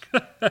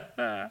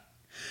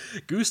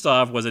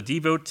 Gustav was a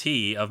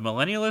devotee of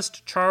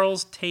millennialist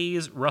Charles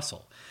Taze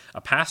Russell, a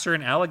pastor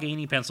in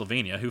Allegheny,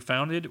 Pennsylvania, who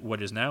founded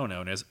what is now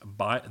known as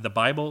the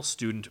Bible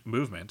Student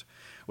Movement,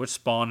 which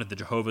spawned the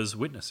Jehovah's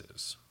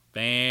Witnesses.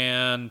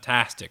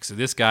 Fantastic. So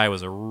this guy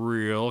was a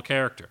real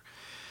character.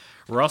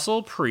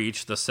 Russell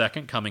preached the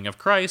second coming of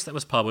Christ that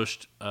was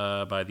published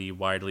by the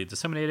widely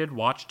disseminated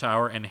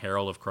Watchtower and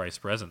Herald of Christ's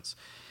Presence.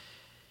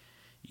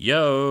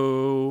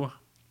 Yo!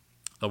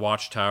 The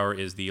Watchtower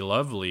is the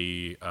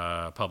lovely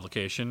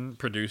publication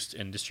produced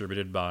and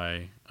distributed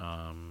by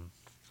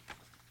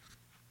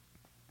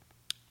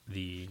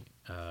the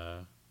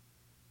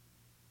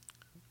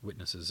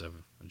Witnesses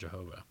of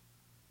Jehovah.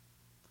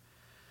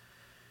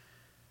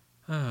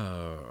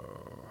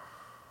 Oh.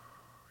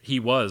 He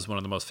was one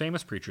of the most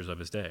famous preachers of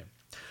his day.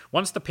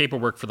 Once the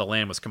paperwork for the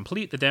land was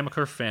complete, the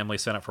Damaker family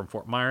set out from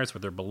Fort Myers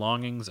with their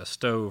belongings, a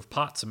stove,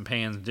 pots and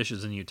pans,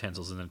 dishes and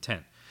utensils, and a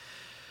tent.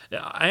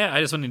 I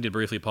just wanted to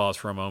briefly pause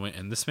for a moment,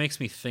 and this makes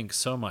me think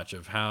so much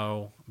of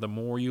how the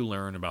more you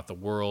learn about the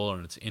world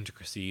and its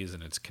intricacies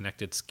and its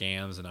connected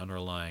scams and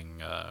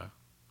underlying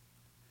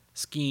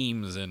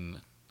schemes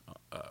and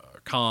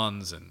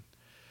cons and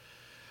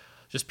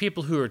just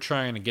people who are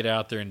trying to get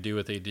out there and do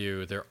what they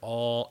do,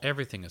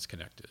 everything is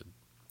connected.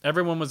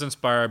 Everyone was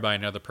inspired by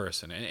another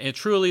person. And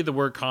truly, the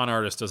word con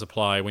artist does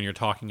apply when you're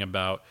talking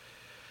about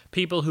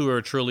people who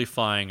are truly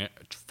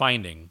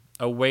finding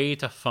a way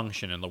to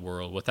function in the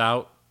world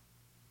without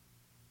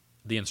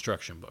the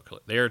instruction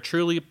booklet. They are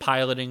truly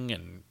piloting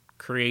and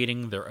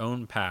creating their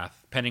own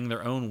path, penning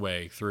their own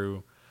way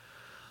through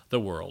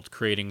the world,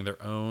 creating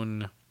their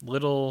own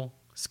little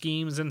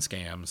schemes and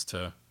scams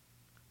to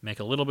make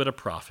a little bit of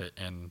profit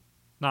and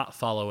not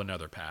follow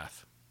another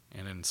path.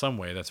 And in some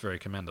way, that's very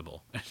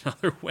commendable. In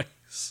other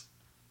ways,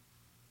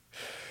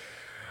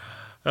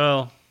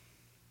 well,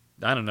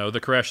 I don't know.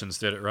 The Koreshans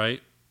did it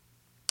right.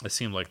 It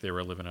seemed like they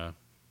were living a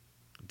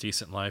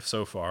decent life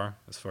so far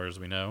as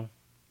we know,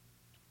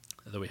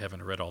 though we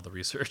haven't read all the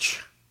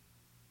research.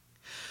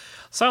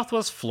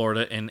 Southwest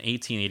Florida in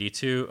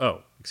 1882.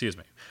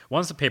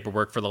 Once the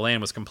paperwork for the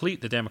land was complete,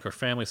 the Damaker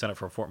family set out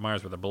for Fort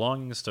Myers with their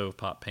belongings, stove,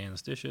 pot,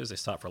 pans, dishes. They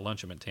stopped for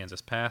lunch at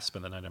Matanzas Pass,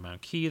 spent the night at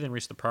Mount Key, then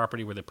reached the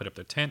property where they put up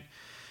their tent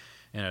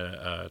and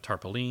a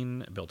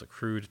tarpaulin, built a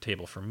crude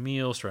table for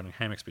meals, surrounding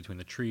hammocks between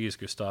the trees.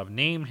 Gustav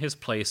named his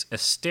place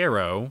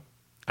Estero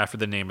after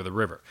the name of the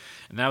river.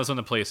 And that was when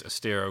the place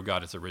Estero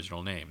got its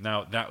original name.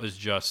 Now, that was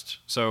just...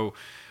 So,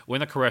 when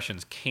the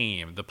Koreshans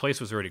came, the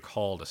place was already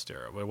called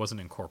Estero, but it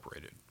wasn't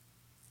incorporated.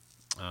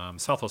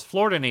 Southwest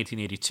Florida in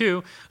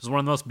 1882 was one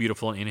of the most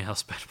beautiful and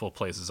inhospitable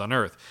places on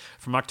Earth.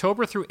 From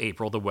October through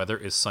April, the weather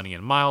is sunny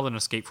and mild, an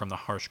escape from the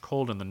harsh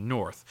cold in the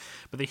north.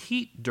 But the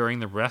heat during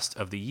the rest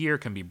of the year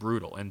can be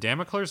brutal, and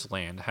Damocler's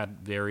land had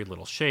very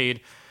little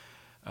shade,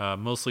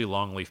 mostly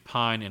longleaf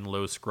pine and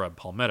low scrub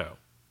palmetto.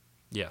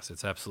 Yes,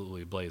 it's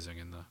absolutely blazing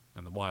in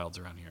the wilds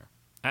around here.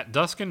 At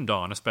dusk and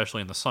dawn,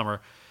 especially in the summer,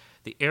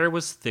 the air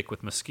was thick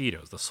with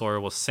mosquitoes. The soil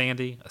was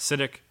sandy,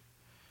 acidic.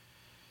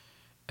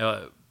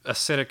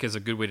 Acidic is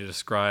a good way to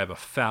describe a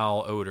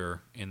foul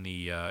odor in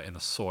the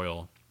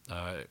soil.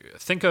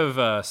 Think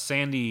of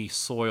sandy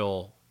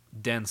soil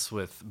dense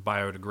with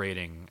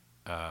biodegrading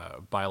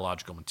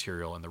biological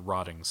material and the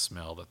rotting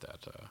smell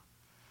that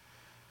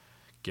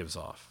gives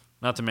off.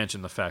 Not to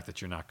mention the fact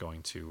that you're not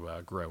going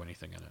to grow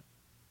anything in it,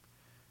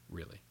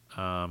 really.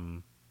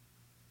 And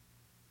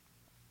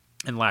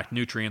lacked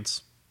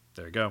nutrients.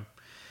 There you go.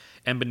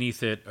 And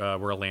beneath it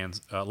were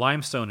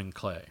limestone and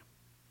clay.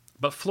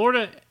 But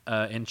Florida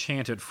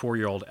enchanted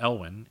 4-year-old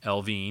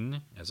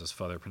Elvin, as his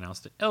father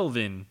pronounced it,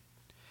 Elvin.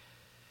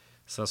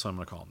 So that's what I'm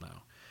going to call him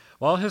now.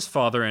 While his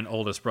father and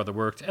oldest brother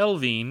worked,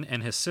 Elvin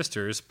and his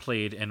sisters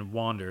played and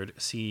wandered,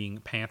 seeing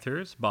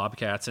panthers,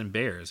 bobcats, and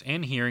bears,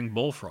 and hearing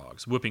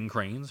bullfrogs, whooping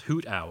cranes,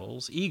 hoot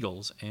owls,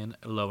 eagles, and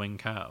lowing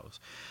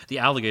cows. The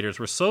alligators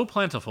were so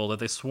plentiful that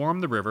they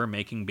swarmed the river,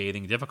 making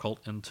bathing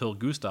difficult until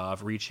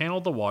Gustav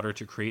rechanneled the water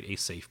to create a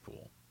safe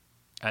pool.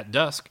 At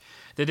dusk,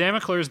 the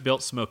Daimlers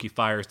built smoky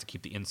fires to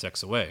keep the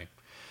insects away.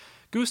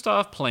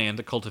 Gustav planned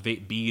to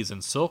cultivate bees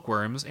and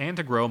silkworms and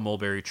to grow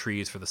mulberry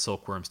trees for the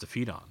silkworms to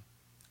feed on.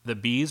 The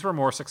bees were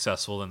more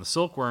successful than the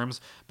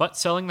silkworms, but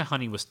selling the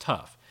honey was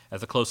tough,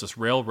 as the closest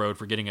railroad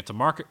for getting it to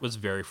market was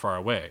very far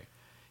away.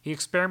 He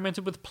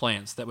experimented with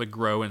plants that would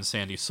grow in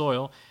sandy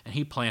soil, and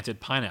he planted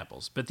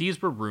pineapples, but these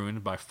were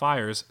ruined by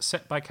fires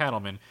set by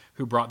cattlemen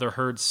who brought their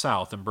herds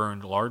south and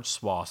burned large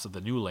swaths of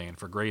the new land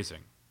for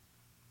grazing.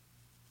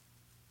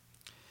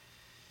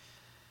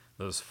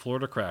 Those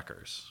Florida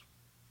crackers,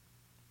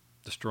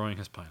 destroying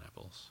his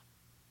pineapples.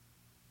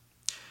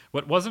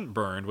 What wasn't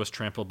burned was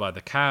trampled by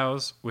the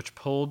cows, which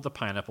pulled the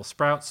pineapple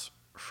sprouts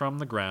from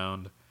the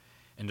ground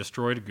and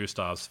destroyed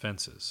Gustav's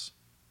fences.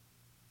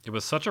 It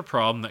was such a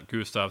problem that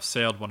Gustav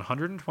sailed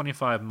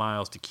 125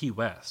 miles to Key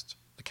West,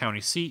 the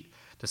county seat,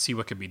 to see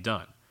what could be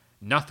done.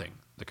 Nothing,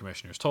 the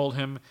commissioners told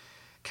him.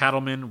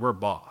 Cattlemen were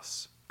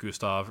boss.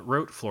 Gustav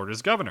wrote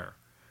Florida's governor,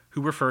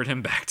 who referred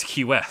him back to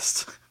Key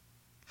West.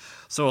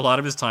 So a lot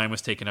of his time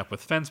was taken up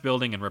with fence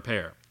building and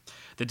repair.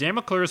 The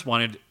Daimlers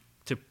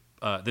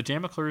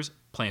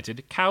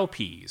planted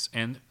cowpeas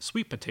and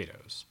sweet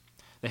potatoes.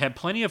 They had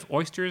plenty of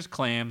oysters,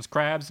 clams,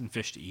 crabs, and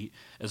fish to eat,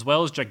 as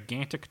well as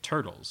gigantic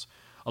turtles.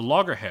 A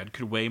loggerhead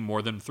could weigh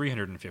more than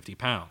 350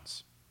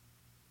 pounds.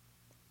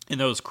 In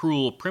those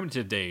cruel,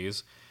 primitive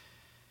days,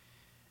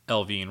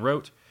 Elvin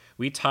wrote,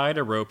 we tied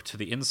a rope to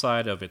the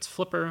inside of its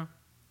flipper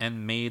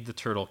and made the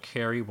turtle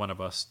carry one of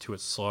us to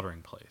its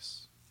slaughtering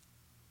place.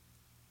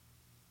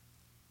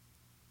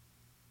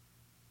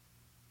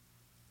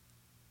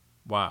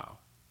 Wow.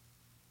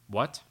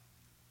 What?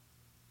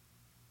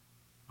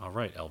 All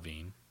right,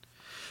 Elvin.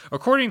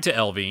 According to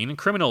Elvin,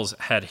 criminals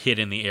had hid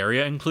in the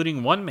area,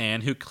 including one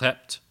man who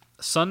kept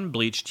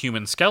sun-bleached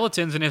human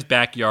skeletons in his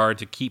backyard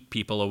to keep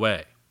people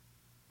away.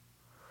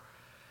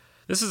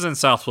 This is in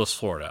Southwest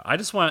Florida. I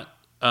just want...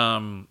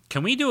 can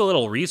we do a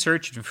little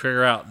research and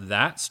figure out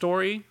that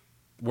story?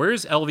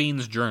 Where's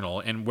Elvin's journal,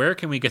 and where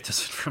can we get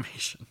this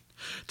information?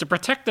 To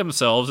protect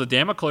themselves, the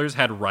Daimlers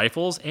had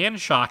rifles and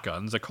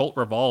shotguns, a Colt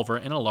revolver,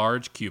 and a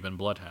large Cuban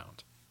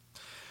bloodhound.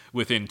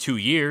 Within 2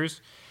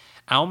 years,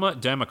 Alma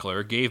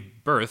Daimler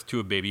gave birth to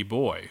a baby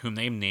boy, whom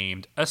they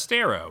named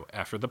Estero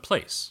after the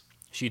place.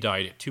 She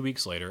died 2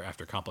 weeks later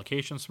after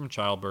complications from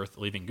childbirth,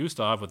 leaving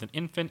Gustav with an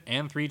infant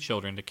and 3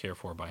 children to care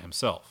for by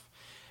himself.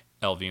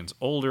 Elvin's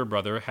older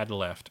brother had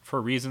left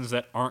for reasons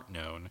that aren't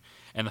known,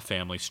 and the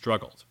family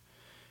struggled.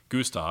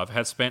 Gustav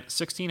had spent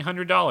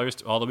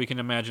 $1,600, although we can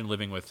imagine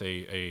living with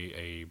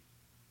a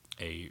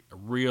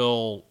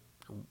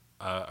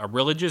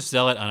religious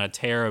zealot on a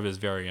tear of his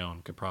very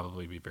own could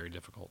probably be very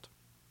difficult.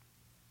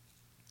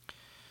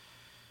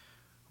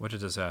 What a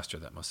disaster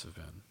that must have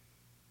been.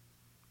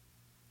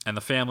 And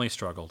the family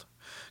struggled.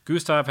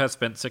 Gustav had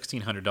spent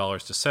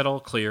 $1,600 to settle,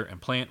 clear,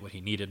 and plant what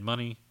he needed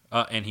money.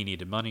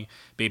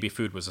 Baby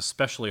food was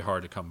especially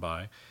hard to come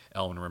by,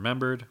 Elwin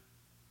remembered,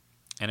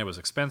 and it was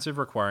expensive,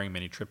 requiring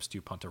many trips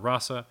to Punta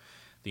Rasa,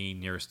 the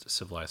nearest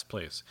civilized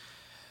place.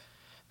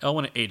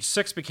 Elwin, at age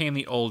 6, became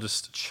the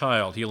oldest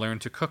child. He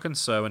learned to cook and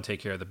sew and take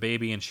care of the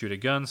baby and shoot a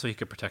gun so he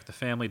could protect the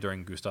family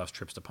during Gustav's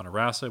trips to Punta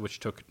Rasa, which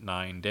took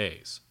 9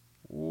 days.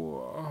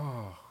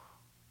 Whoa.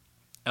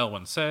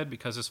 Elwin said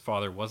because his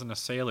father wasn't a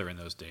sailor in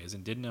those days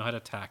and didn't know how to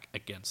tack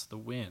against the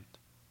wind.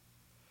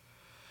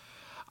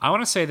 I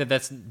want to say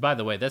that's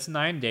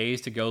 9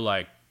 days to go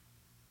like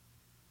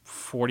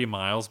 40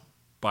 miles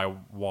by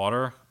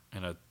water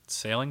in a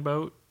sailing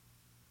boat.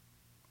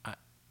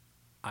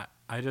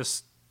 I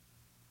just...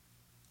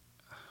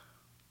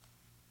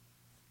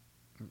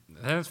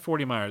 That's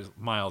 40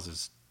 miles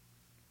is...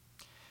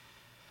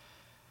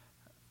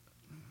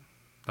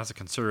 That's a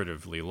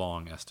conservatively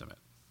long estimate.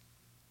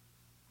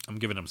 I'm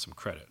giving him some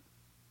credit.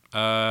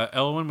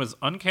 Elwin was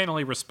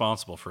uncannily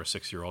responsible for a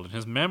 6-year-old, and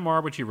his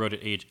memoir, which he wrote at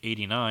age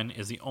 89,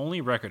 is the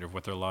only record of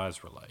what their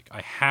lives were like.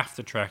 I have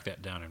to track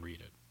that down and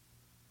read it.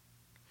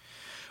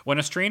 When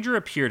a stranger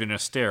appeared in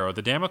Estero,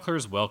 the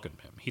Daimlers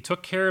welcomed him. He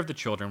took care of the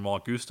children while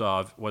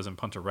Gustav was in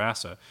Punta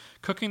Rasa,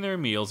 cooking their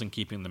meals and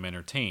keeping them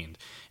entertained,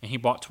 and he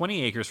bought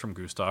 20 acres from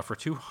Gustav for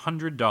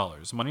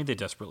 $200, money they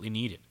desperately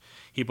needed.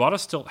 He bought a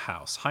stilt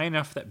house, high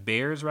enough that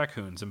bears,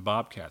 raccoons, and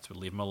bobcats would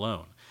leave him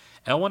alone.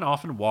 Elwyn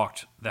often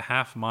walked the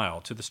half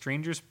mile to the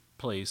stranger's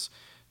place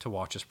to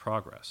watch his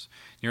progress.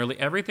 Nearly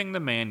everything the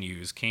man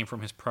used came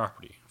from his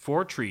property.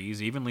 4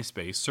 trees, evenly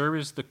spaced, served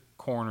as the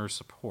corner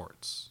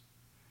supports,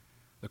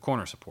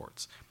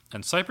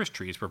 and cypress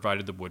trees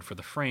provided the wood for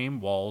the frame,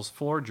 walls,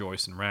 floor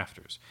joists, and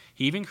rafters.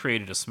 He even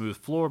created a smooth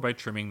floor by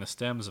trimming the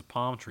stems of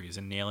palm trees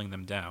and nailing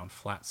them down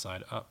flat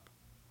side up.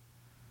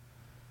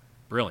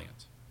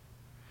 Brilliant.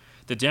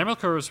 The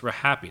Damoclers were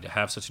happy to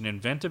have such an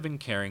inventive and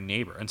caring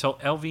neighbor until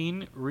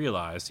Elvine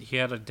realized he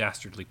had a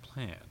dastardly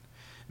plan.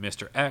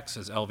 Mr. X,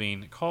 as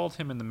Elvine called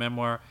him in the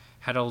memoir,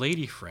 had a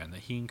lady friend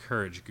that he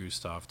encouraged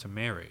Gustave to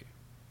marry.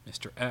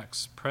 Mr.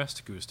 X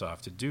pressed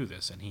Gustave to do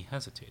this, and he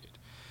hesitated.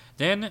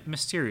 Then,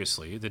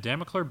 mysteriously, the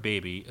Damocler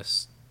baby,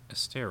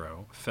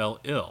 Estero, fell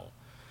ill.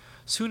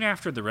 Soon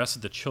after, the rest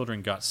of the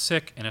children got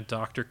sick, and a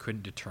doctor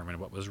couldn't determine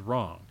what was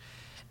wrong.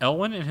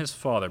 Elwyn and his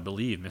father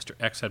believed Mr.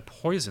 X had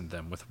poisoned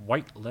them with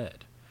white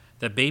lead.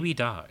 The baby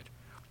died.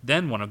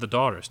 Then one of the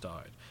daughters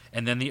died,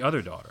 and then the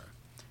other daughter.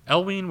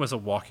 Elwyn was a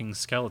walking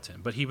skeleton,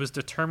 but he was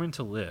determined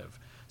to live,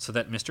 so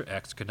that Mr.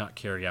 X could not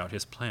carry out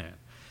his plan.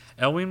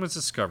 Elwyn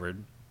was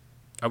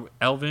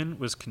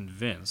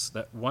convinced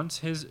that once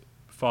his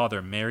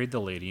father married the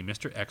lady,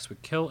 Mr. X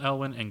would kill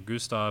Elwyn and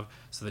Gustave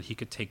so that he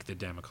could take the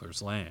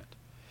Damocler's land.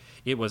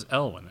 It was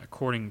Elwyn,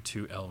 according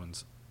to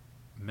Elwyn's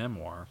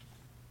memoir,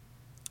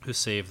 who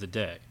saved the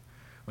day.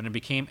 When it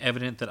became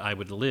evident that I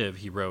would live,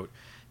 he wrote,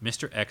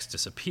 Mr. X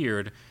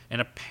disappeared, and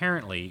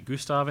apparently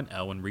Gustave and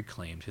Elwyn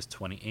reclaimed his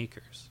 20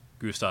 acres.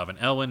 Gustave and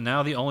Elwyn,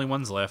 now the only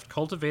ones left,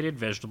 cultivated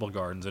vegetable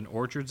gardens and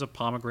orchards of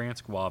pomegranates,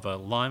 guava,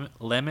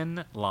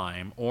 lemon,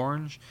 lime,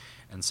 orange,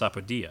 and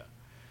sapodilla.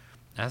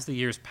 As the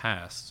years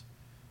passed,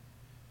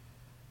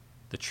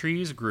 the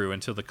trees grew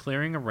until the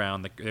clearing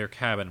around their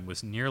cabin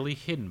was nearly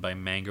hidden by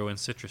mango and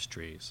citrus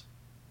trees.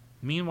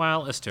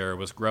 Meanwhile, Estero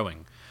was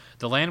growing.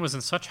 The land was in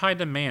such high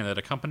demand that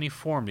a company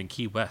formed in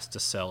Key West to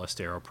sell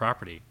Estero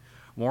property.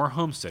 More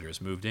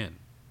homesteaders moved in.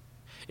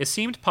 It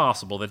seemed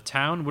possible that a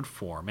town would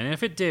form, and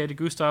if it did,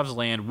 Gustave's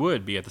land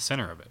would be at the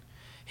center of it.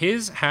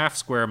 His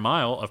half-square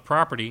mile of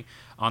property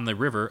on the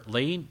river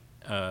lay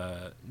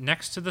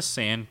next to the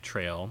sand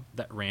trail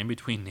that ran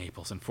between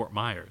Naples and Fort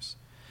Myers.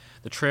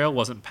 The trail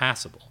wasn't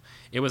passable.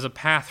 It was a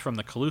path from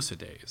the Calusa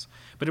days,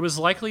 but it was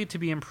likely to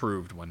be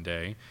improved one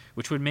day,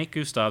 which would make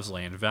Gustave's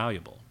land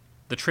valuable.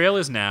 The trail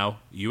is now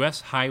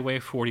U.S. Highway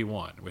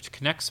 41, which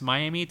connects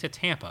Miami to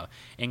Tampa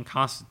and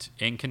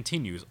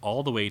continues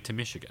all the way to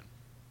Michigan.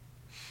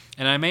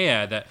 And I may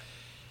add that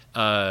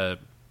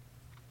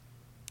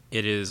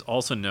it is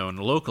also known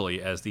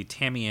locally as the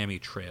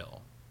Tamiami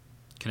Trail,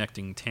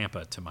 connecting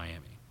Tampa to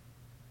Miami.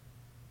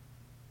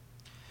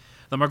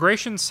 The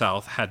migration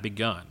south had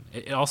begun.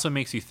 It also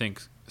makes you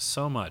think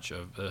so much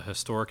of the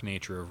historic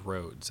nature of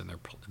roads and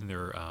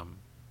their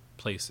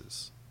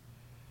places.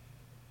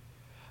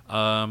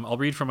 I'll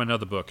read from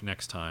another book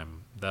next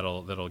time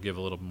that'll give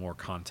a little more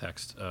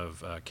context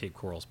of Cape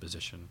Coral's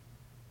position.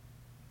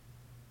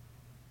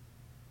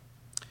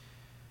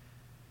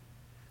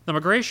 The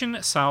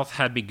migration south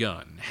had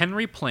begun.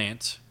 Henry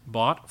Plant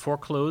bought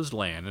foreclosed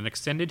land and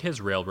extended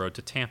his railroad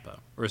to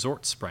Tampa.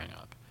 Resorts sprang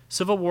up.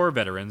 Civil War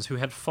veterans who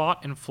had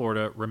fought in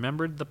Florida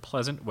remembered the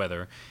pleasant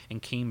weather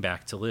and came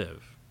back to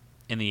live.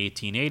 In the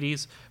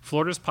 1880s,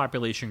 Florida's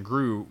population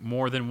grew to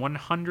more than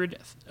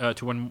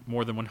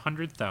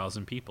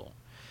 100,000 people.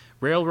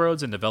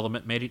 Railroads and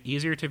development made it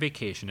easier to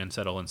vacation and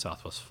settle in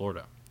Southwest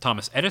Florida.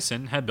 Thomas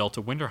Edison had built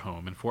a winter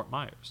home in Fort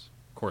Myers.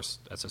 Of course,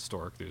 that's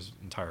historic. There's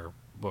entire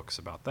books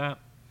about that.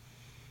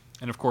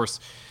 And of course,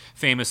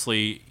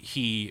 famously,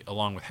 he,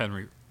 along with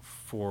Henry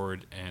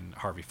Ford and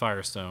Harvey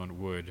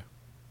Firestone, would,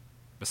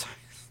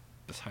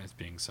 besides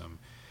being some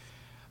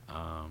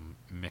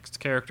mixed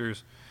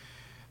characters,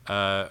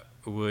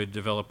 would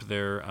develop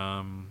their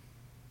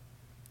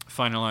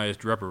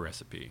finalized rubber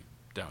recipe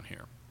down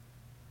here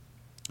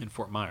in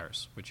Fort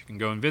Myers, which you can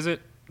go and visit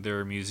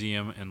their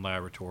museum and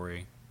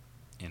laboratory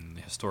in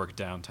the historic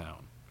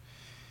downtown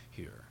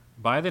here.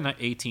 By the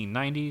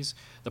 1890s,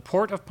 the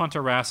port of Punta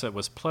Rassa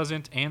was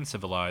pleasant and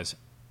civilized,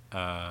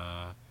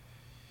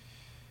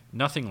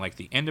 nothing like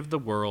the end of the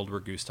world where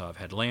Gustave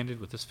had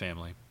landed with his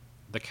family.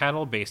 The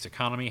cattle-based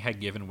economy had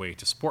given way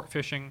to sport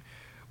fishing,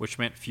 which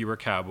meant fewer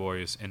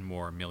cowboys and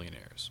more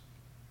millionaires.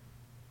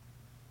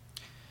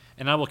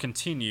 And I will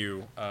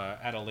continue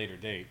at a later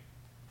date,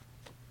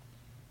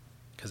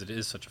 because it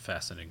is such a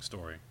fascinating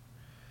story.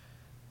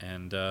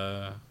 And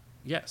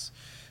yes,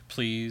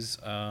 please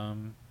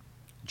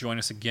join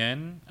us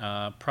again,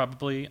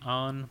 probably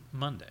on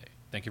Monday.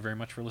 Thank you very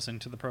much for listening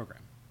to the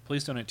program.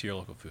 Please donate to your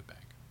local food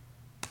bank.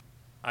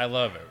 I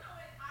love it.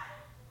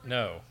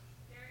 No.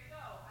 There you go.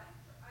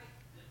 I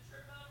could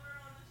trip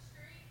over on the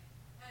street,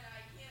 and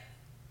I can't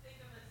think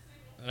of a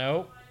single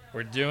Nope. song I know.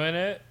 We're doing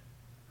it.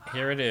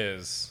 Here it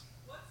is.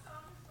 What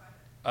song is by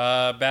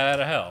it? Bad Out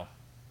of Hell.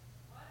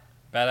 What?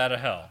 Bad Out of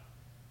Hell.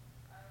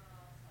 I don't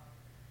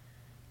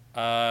know what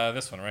song.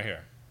 This one right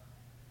here.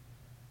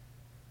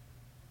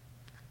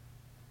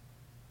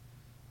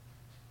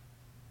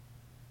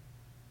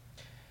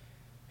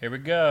 Here we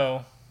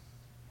go.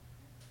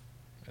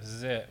 This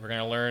is it. We're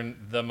going to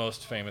learn the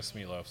most famous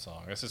Meatloaf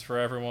song. This is for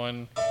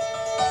everyone.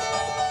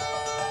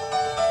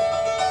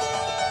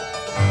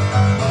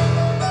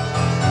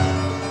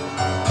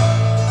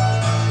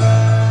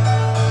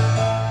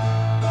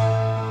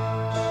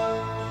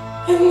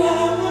 And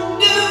I would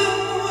do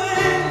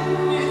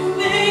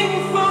anything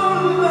for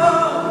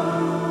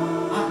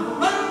love. I'd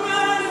run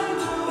right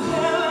into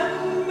hell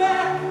and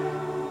back.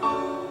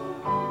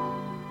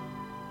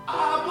 I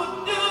would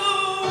do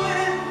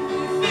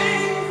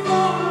anything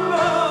for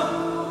love.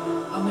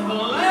 I'll never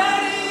lie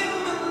to you,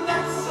 and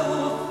that's a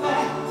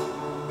fact.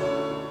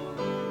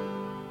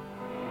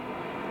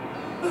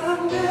 But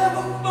I'll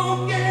never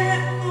forget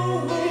the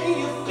way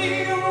you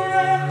feel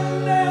right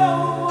now.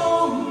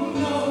 Oh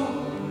no.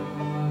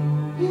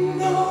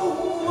 No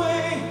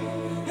way,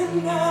 and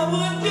I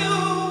would do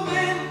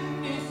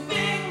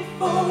anything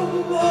for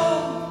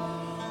love,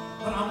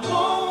 but I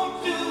won't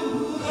do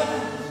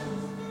that.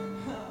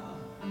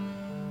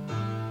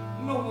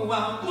 No, I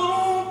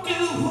won't do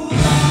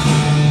that.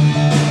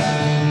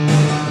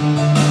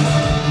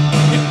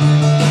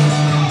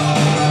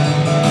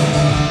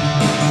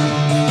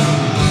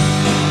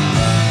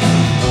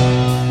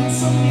 And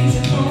some days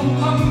it don't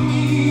come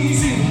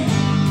easy,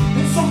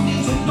 and some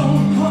days it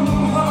don't come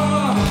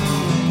hard.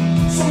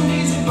 Some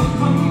days it don't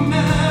come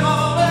at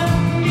all,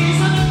 and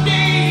these are the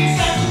days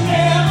that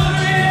never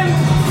end.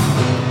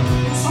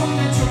 And some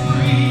nights are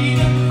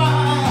breathing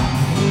fire,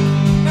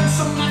 and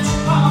some nights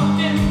are hot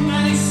and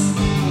nice.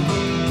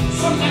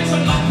 Some nights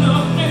are like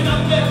nothing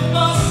I've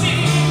ever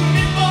seen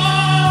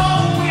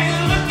before.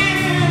 Will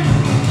again,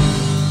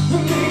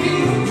 and maybe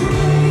you're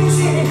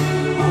crazy,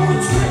 oh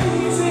it's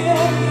crazy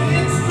and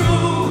it's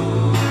true.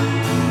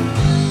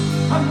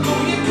 I know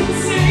you can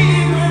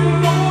save me,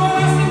 no one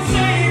else can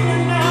save me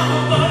now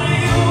but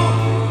you.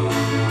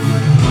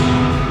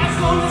 As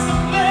long as the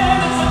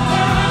planets are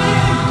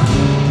turning,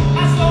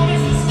 as long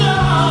as the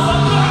stars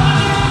are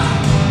burning,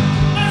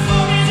 as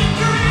long as your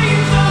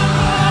dreams are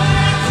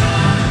running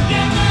true,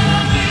 you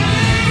better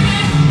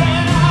believe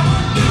that I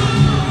would do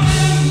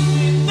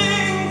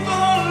anything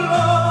for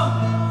love.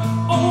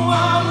 Oh,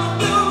 I would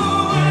do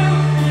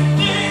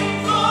anything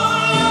for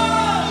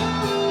love.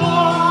 Oh,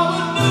 I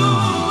would do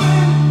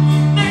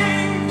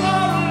anything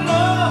for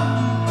love,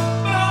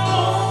 but I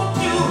won't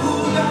do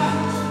that.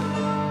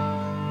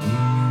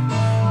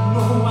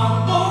 No, I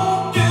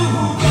won't do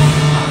that.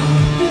 I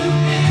would do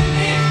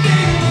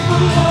anything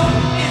for love,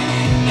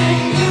 anything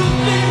you've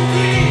been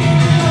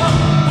dreaming of,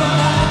 but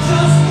I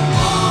just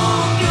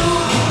won't do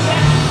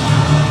that.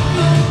 I would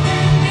do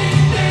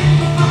anything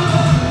for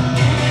love,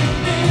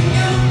 anything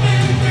you've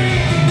been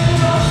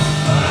dreaming of,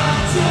 but I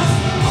just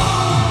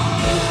won't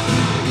do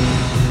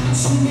that.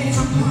 Some days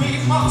I pray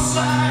for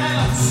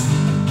silence,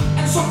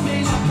 and some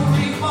days I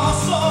pray for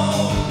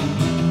soul.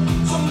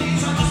 Some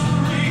days I just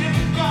pray to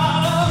the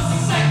God of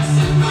sex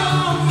and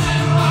drums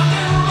and rock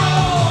and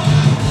roll.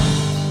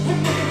 And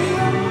maybe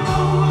I'm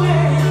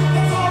lonely,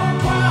 that's all I'm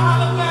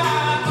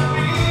qualified to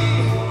be.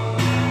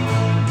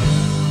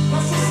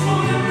 That's just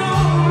running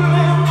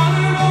lonely,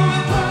 running on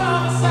the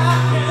promise I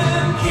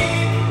can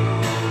keep.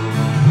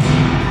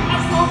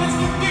 As long as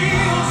the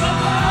wheels are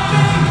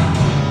turning,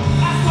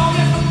 as long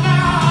as the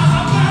stars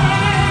are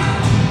burning,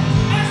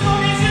 as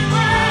long as your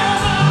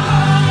prayers are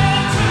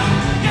coming true,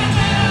 you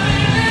better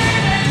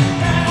believe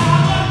that I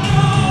would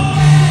do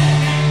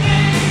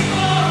anything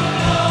for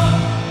love.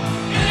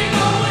 And you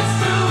know it's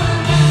true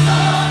and that's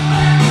a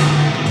fact.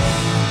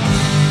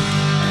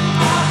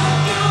 I would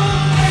do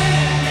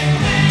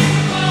anything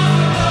for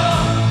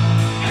love,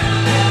 and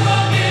there'll never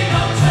be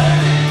no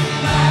turning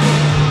back.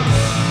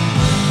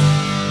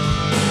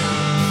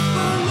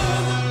 But I'll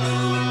never do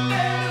it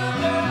better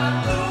than I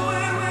do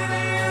it with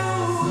you.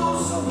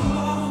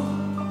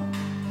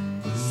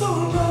 So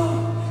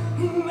long,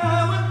 and I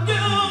would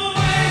do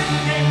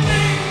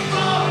anything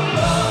for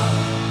love.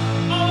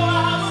 Oh,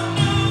 I would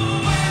do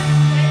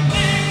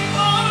anything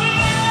for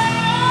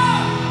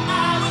love.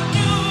 I would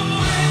do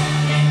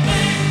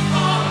anything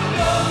for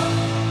love,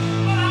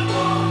 but I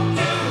won't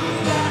do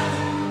that.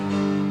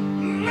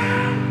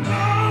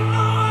 No,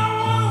 I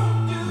won't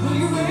do. Will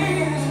you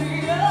raise me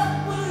up?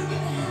 Will you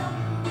help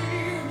me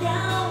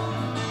down?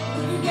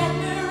 Will you get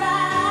me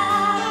right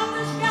out of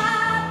this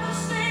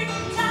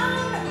godforsaken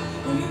town?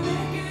 Will you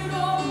make it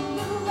all a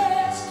little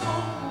less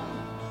cold?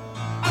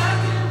 I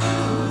can do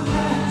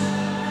that.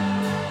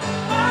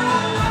 Oh,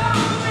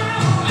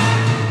 I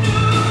can do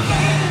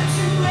that.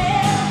 To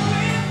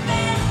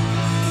everything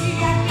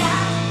I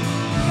got,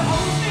 you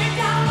hold me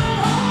down with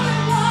holy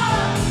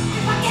water.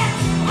 If I get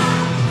too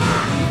hot,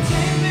 you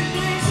take me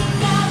places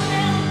I've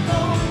never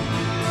gone.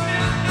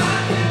 I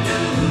can do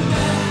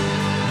that.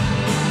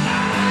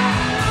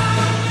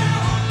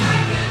 I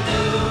can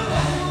do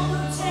that. All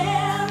the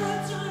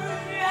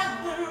territory I've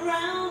been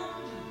around,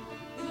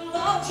 it'll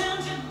all turn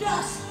to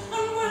dust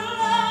and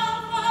we'll all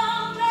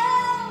fall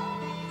down.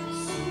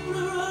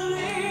 Sooner or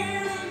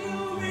later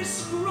you'll be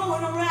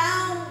screwing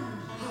around.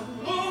 I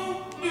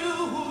won't do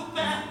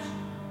that.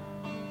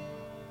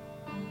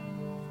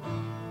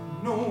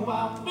 No,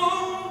 I won't.